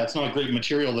yeah, it's not great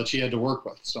material that she had to work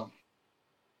with. So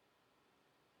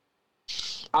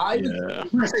I'm going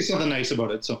to say something nice about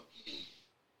it. So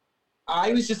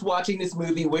I was just watching this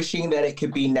movie wishing that it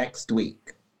could be next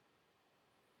week.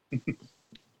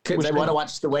 Because I want to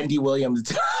watch the Wendy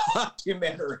Williams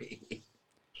documentary.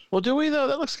 Well, do we though?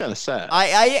 That looks kind of sad.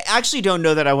 I actually don't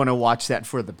know that I want to watch that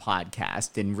for the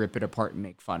podcast and rip it apart and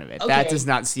make fun of it. That does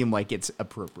not seem like it's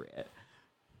appropriate.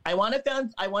 I want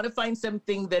to find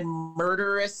something then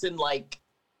murderous and like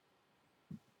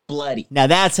bloody. Now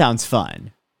that sounds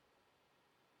fun.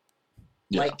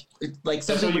 Yeah. Like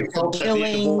something with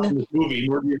killing. Movie.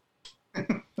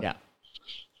 Yeah.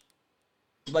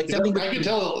 Like something. I can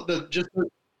tell the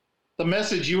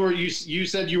message you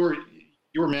said you were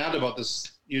mad about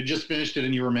this. You just finished it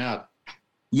and you were mad.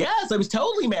 Yes, I was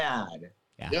totally mad.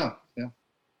 Yeah.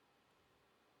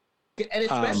 And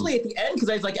especially at the end, because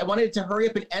I was like, I wanted it to hurry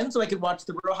up and end so I could watch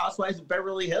The Real Housewives of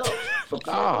Beverly Hills before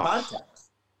the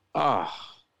podcast.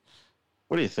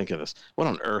 What do you think of this? What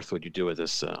on earth would you do with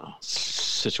this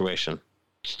situation?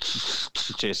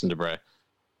 Jason DeBray.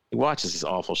 He watches these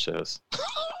awful shows.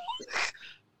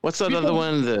 What's that other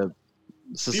one?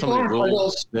 Somebody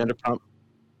rules Vanderpump.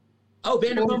 Oh,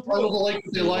 Vanderpump Rules. Like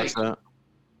what they like.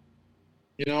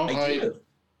 You know,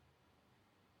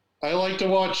 I like to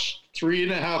watch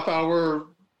 3.5 hour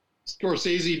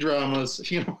Scorsese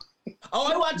dramas. You know.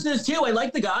 Oh, I watch this too. I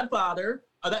like The Godfather.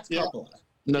 Oh, that's Coppola.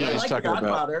 No, I he's like talking The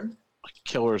Godfather. about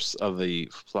Killers of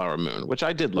the Flower Moon, which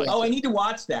I did like. Oh, I need to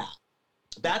watch that.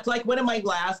 That's like one of my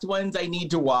last ones I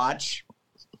need to watch.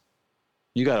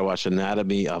 You got to watch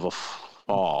Anatomy of a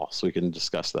Fall so we can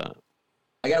discuss that.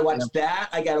 I got to watch that.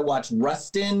 I got to watch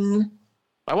Rustin.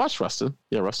 I watched Rustin.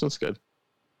 Yeah, Rustin's good.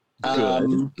 It's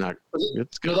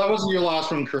good. No, that wasn't your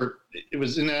last one, Kurt. It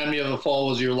was Anatomy of the Fall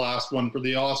was your last one for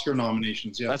the Oscar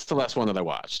nominations. Yeah, that's the last one that I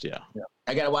watched. Yeah.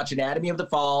 I got to watch Anatomy of the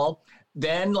Fall.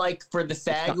 Then, like for the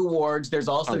SAG Awards, there's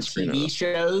also TV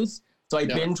shows. So I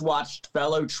binge watched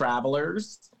Fellow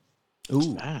Travelers.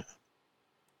 Ooh,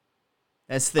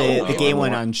 that's the gay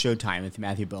one on Showtime with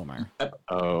Matthew Bomer.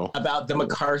 About the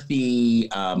McCarthy.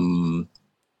 Matthew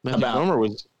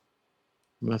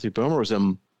Bomer was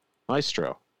in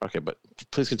Maestro. Okay, but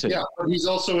please continue. Yeah, he's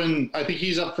also in. I think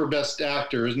he's up for Best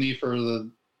Actor, isn't he, for the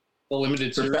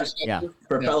limited series?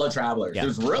 For Fellow Travelers. Yeah.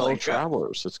 There's really Fellow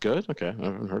Travelers. It's good. Okay, I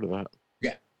haven't heard of that.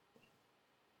 Yeah,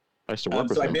 I used to work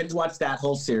with so him. I binge watched that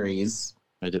whole series.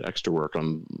 I did extra work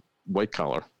on White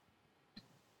Collar.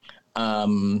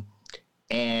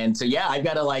 And so I've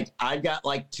got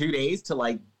like 2 days to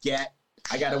I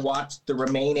got to watch the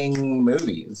remaining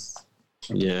movies.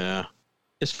 Yeah,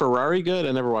 is Ferrari good?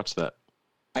 I never watched that.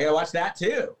 I got to watch that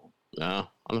too. No,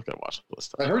 I'm not gonna watch this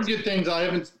stuff. I heard good things. I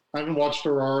haven't watched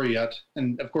Ferrari yet,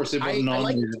 and of course it wasn't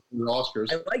nominated for the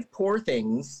Oscars. I like Poor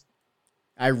Things.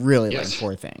 I really like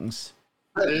Poor Things.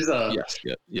 That is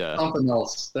something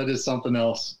else. That is something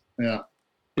else. Yeah,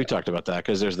 we talked about that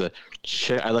because there's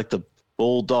I like the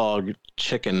bulldog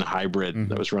chicken hybrid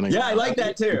that was running. Yeah, I like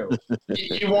that too.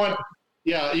 you want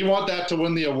that to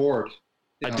win the award.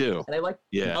 I do. And I like.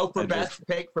 Yeah. Oh, for best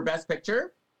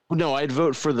picture. No, I'd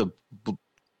vote for the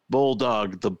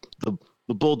bulldog, the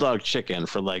bulldog chicken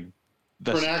for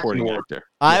best supporting actor.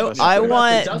 I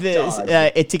want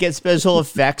it to get special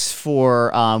effects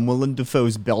for Willem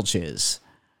Dafoe's belches.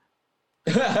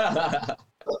 That's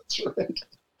right.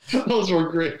 Those were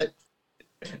great.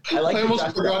 I almost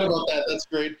forgot about that. That's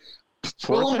great.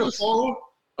 Willem Dafoe.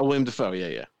 Oh, Willem Dafoe.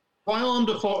 Yeah. Willem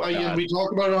Dafoe. We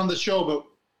talked about it on the show, but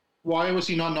why was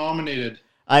he not nominated?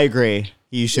 I agree.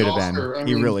 He should have been.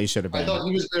 He really should have been. I thought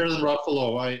he was better than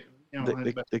Ruffalo.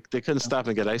 They couldn't stop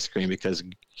and get ice cream because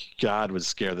God would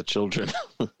scare the children.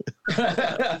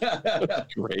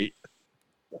 Great.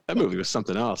 That movie was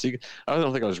something else. I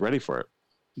don't think I was ready for it,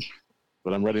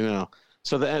 but I'm ready now.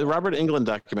 So the Robert Englund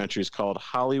documentary is called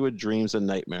Hollywood Dreams and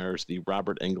Nightmares, the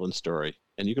Robert Englund story.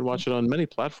 And you can watch it on many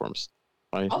platforms.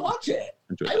 I'll watch it.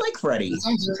 I like Freddie. That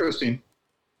sounds interesting.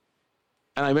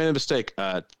 And I made a mistake.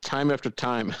 Time after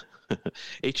time,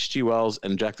 H.G. Wells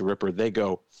and Jack the Ripper, they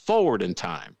go forward in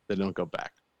time. They don't go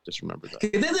back. Just remember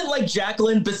that. Isn't like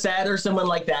Jacqueline Bisset or someone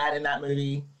like that in that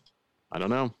movie? I don't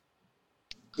know.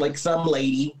 Like some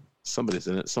lady. Somebody's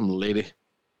in it. Some lady.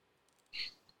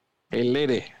 Hey,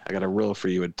 lady, I got a role for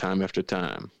you at Time After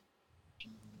Time.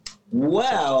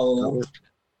 Well,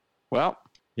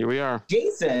 here we are.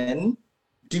 Jason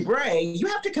DeBray, you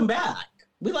have to come back.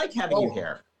 We like having you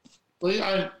here.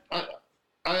 Well,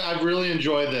 I really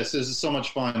enjoyed this. This is so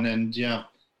much fun, and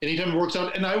anytime it works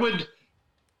out. And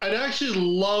I'd actually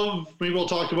love. Maybe we'll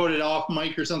talk about it off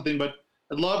mic or something, but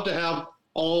I'd love to have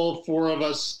all four of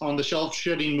us on the Shelf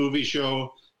Shedding Movie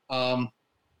Show.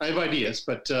 I have ideas,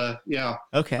 but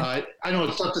Okay. I know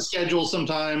it's tough to schedule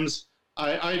sometimes.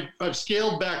 I've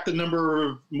scaled back the number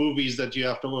of movies that you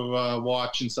have to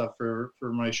watch and stuff for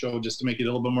my show just to make it a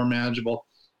little bit more manageable.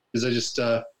 Because I just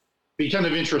be kind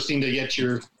of interesting to get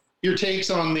your takes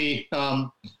on the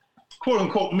quote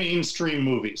unquote mainstream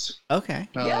movies. Okay.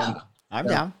 Yeah. I'm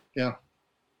down. Yeah.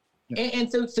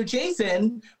 And so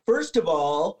Jason, first of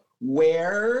all,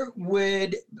 where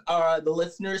would the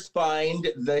listeners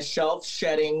find the Shelf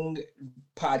Shedding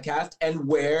podcast, and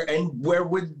where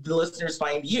would the listeners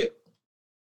find you?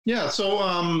 Yeah,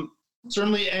 so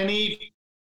certainly any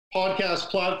podcast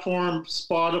platform,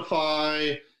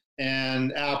 Spotify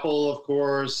and Apple, of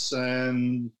course,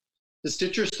 and does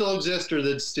Stitcher still exist, or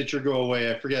did Stitcher go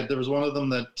away? I forget. There was one of them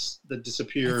that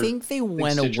disappeared. I think they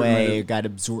went away or got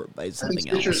absorbed by something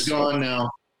else. Stitcher's gone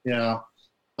now. Yeah.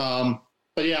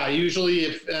 But yeah, usually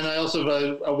and I also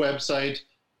have a website,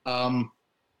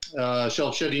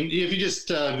 Shelf Shedding. If you just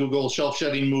Google Shelf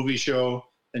Shedding Movie Show,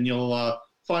 then you'll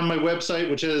find my website,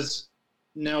 which has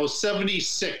now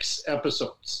 76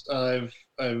 episodes I've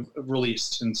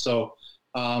released. And so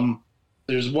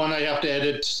there's one I have to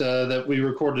edit that we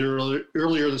recorded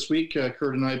earlier this week,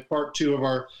 Kurt and I, part 2 of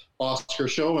our Oscar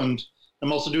show. And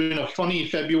I'm also doing a Funny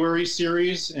February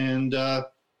series, and a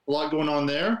lot going on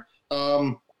there.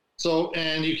 And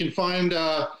you can find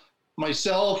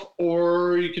myself,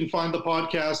 or you can find the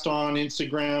podcast on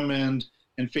Instagram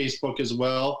and Facebook as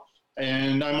well.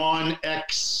 And I'm on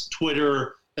X,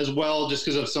 Twitter as well, just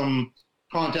because of some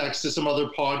contacts to some other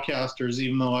podcasters,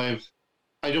 even though I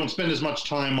don't spend as much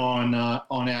time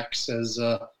on X as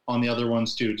on the other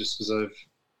ones too, just because I've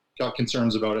got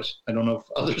concerns about it. I don't know if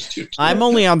others do. I'm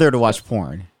only on there to watch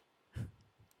porn.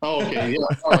 Oh, okay. Yeah.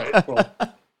 All right. Well.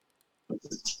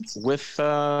 With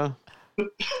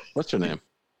what's her name?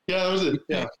 Yeah, that was it.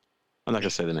 Yeah. I'm not gonna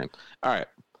say the name. All right.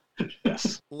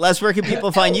 Yes. Les, where can people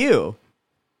find you?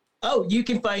 Oh, you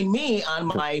can find me on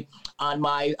my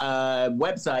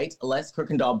website,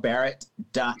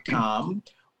 leskirkendallbarrett.com,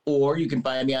 or you can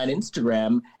find me on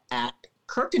Instagram at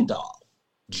Kirkendall.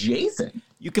 Jason.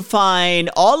 You can find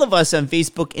all of us on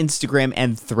Facebook, Instagram,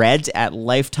 and Threads at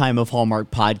Lifetime of Hallmark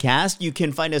Podcast. You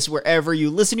can find us wherever you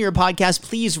listen to your podcast.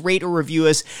 Please rate or review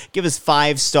us. Give us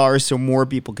 5 stars so more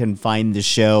people can find the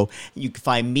show. You can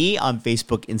find me on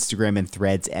Facebook, Instagram, and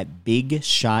Threads at Big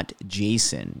Shot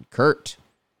Jason. Kurt.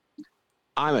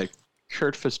 I'm at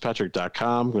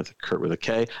kurtfitzpatrick.com with Kurt with a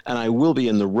K, and I will be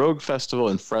in the Rogue Festival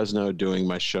in Fresno doing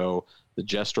my show, The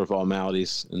Jester of All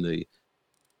Maladies, in the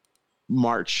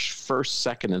March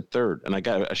 1st, 2nd, and 3rd. And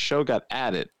a show got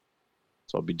added.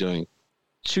 So I'll be doing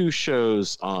 2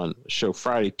 shows on show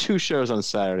Friday, 2 shows on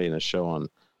Saturday, and a show on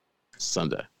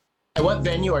Sunday. And what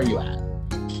venue are you at?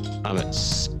 I'm at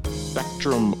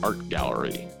Spectrum Art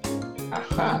Gallery.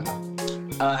 Aha.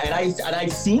 And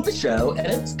I've seen the show, and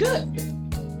it's good.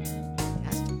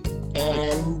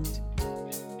 And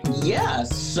yeah,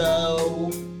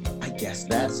 so I guess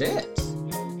that's it.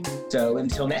 So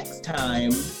until next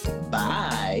time,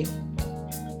 bye.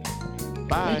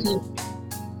 Bye.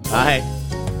 Bye.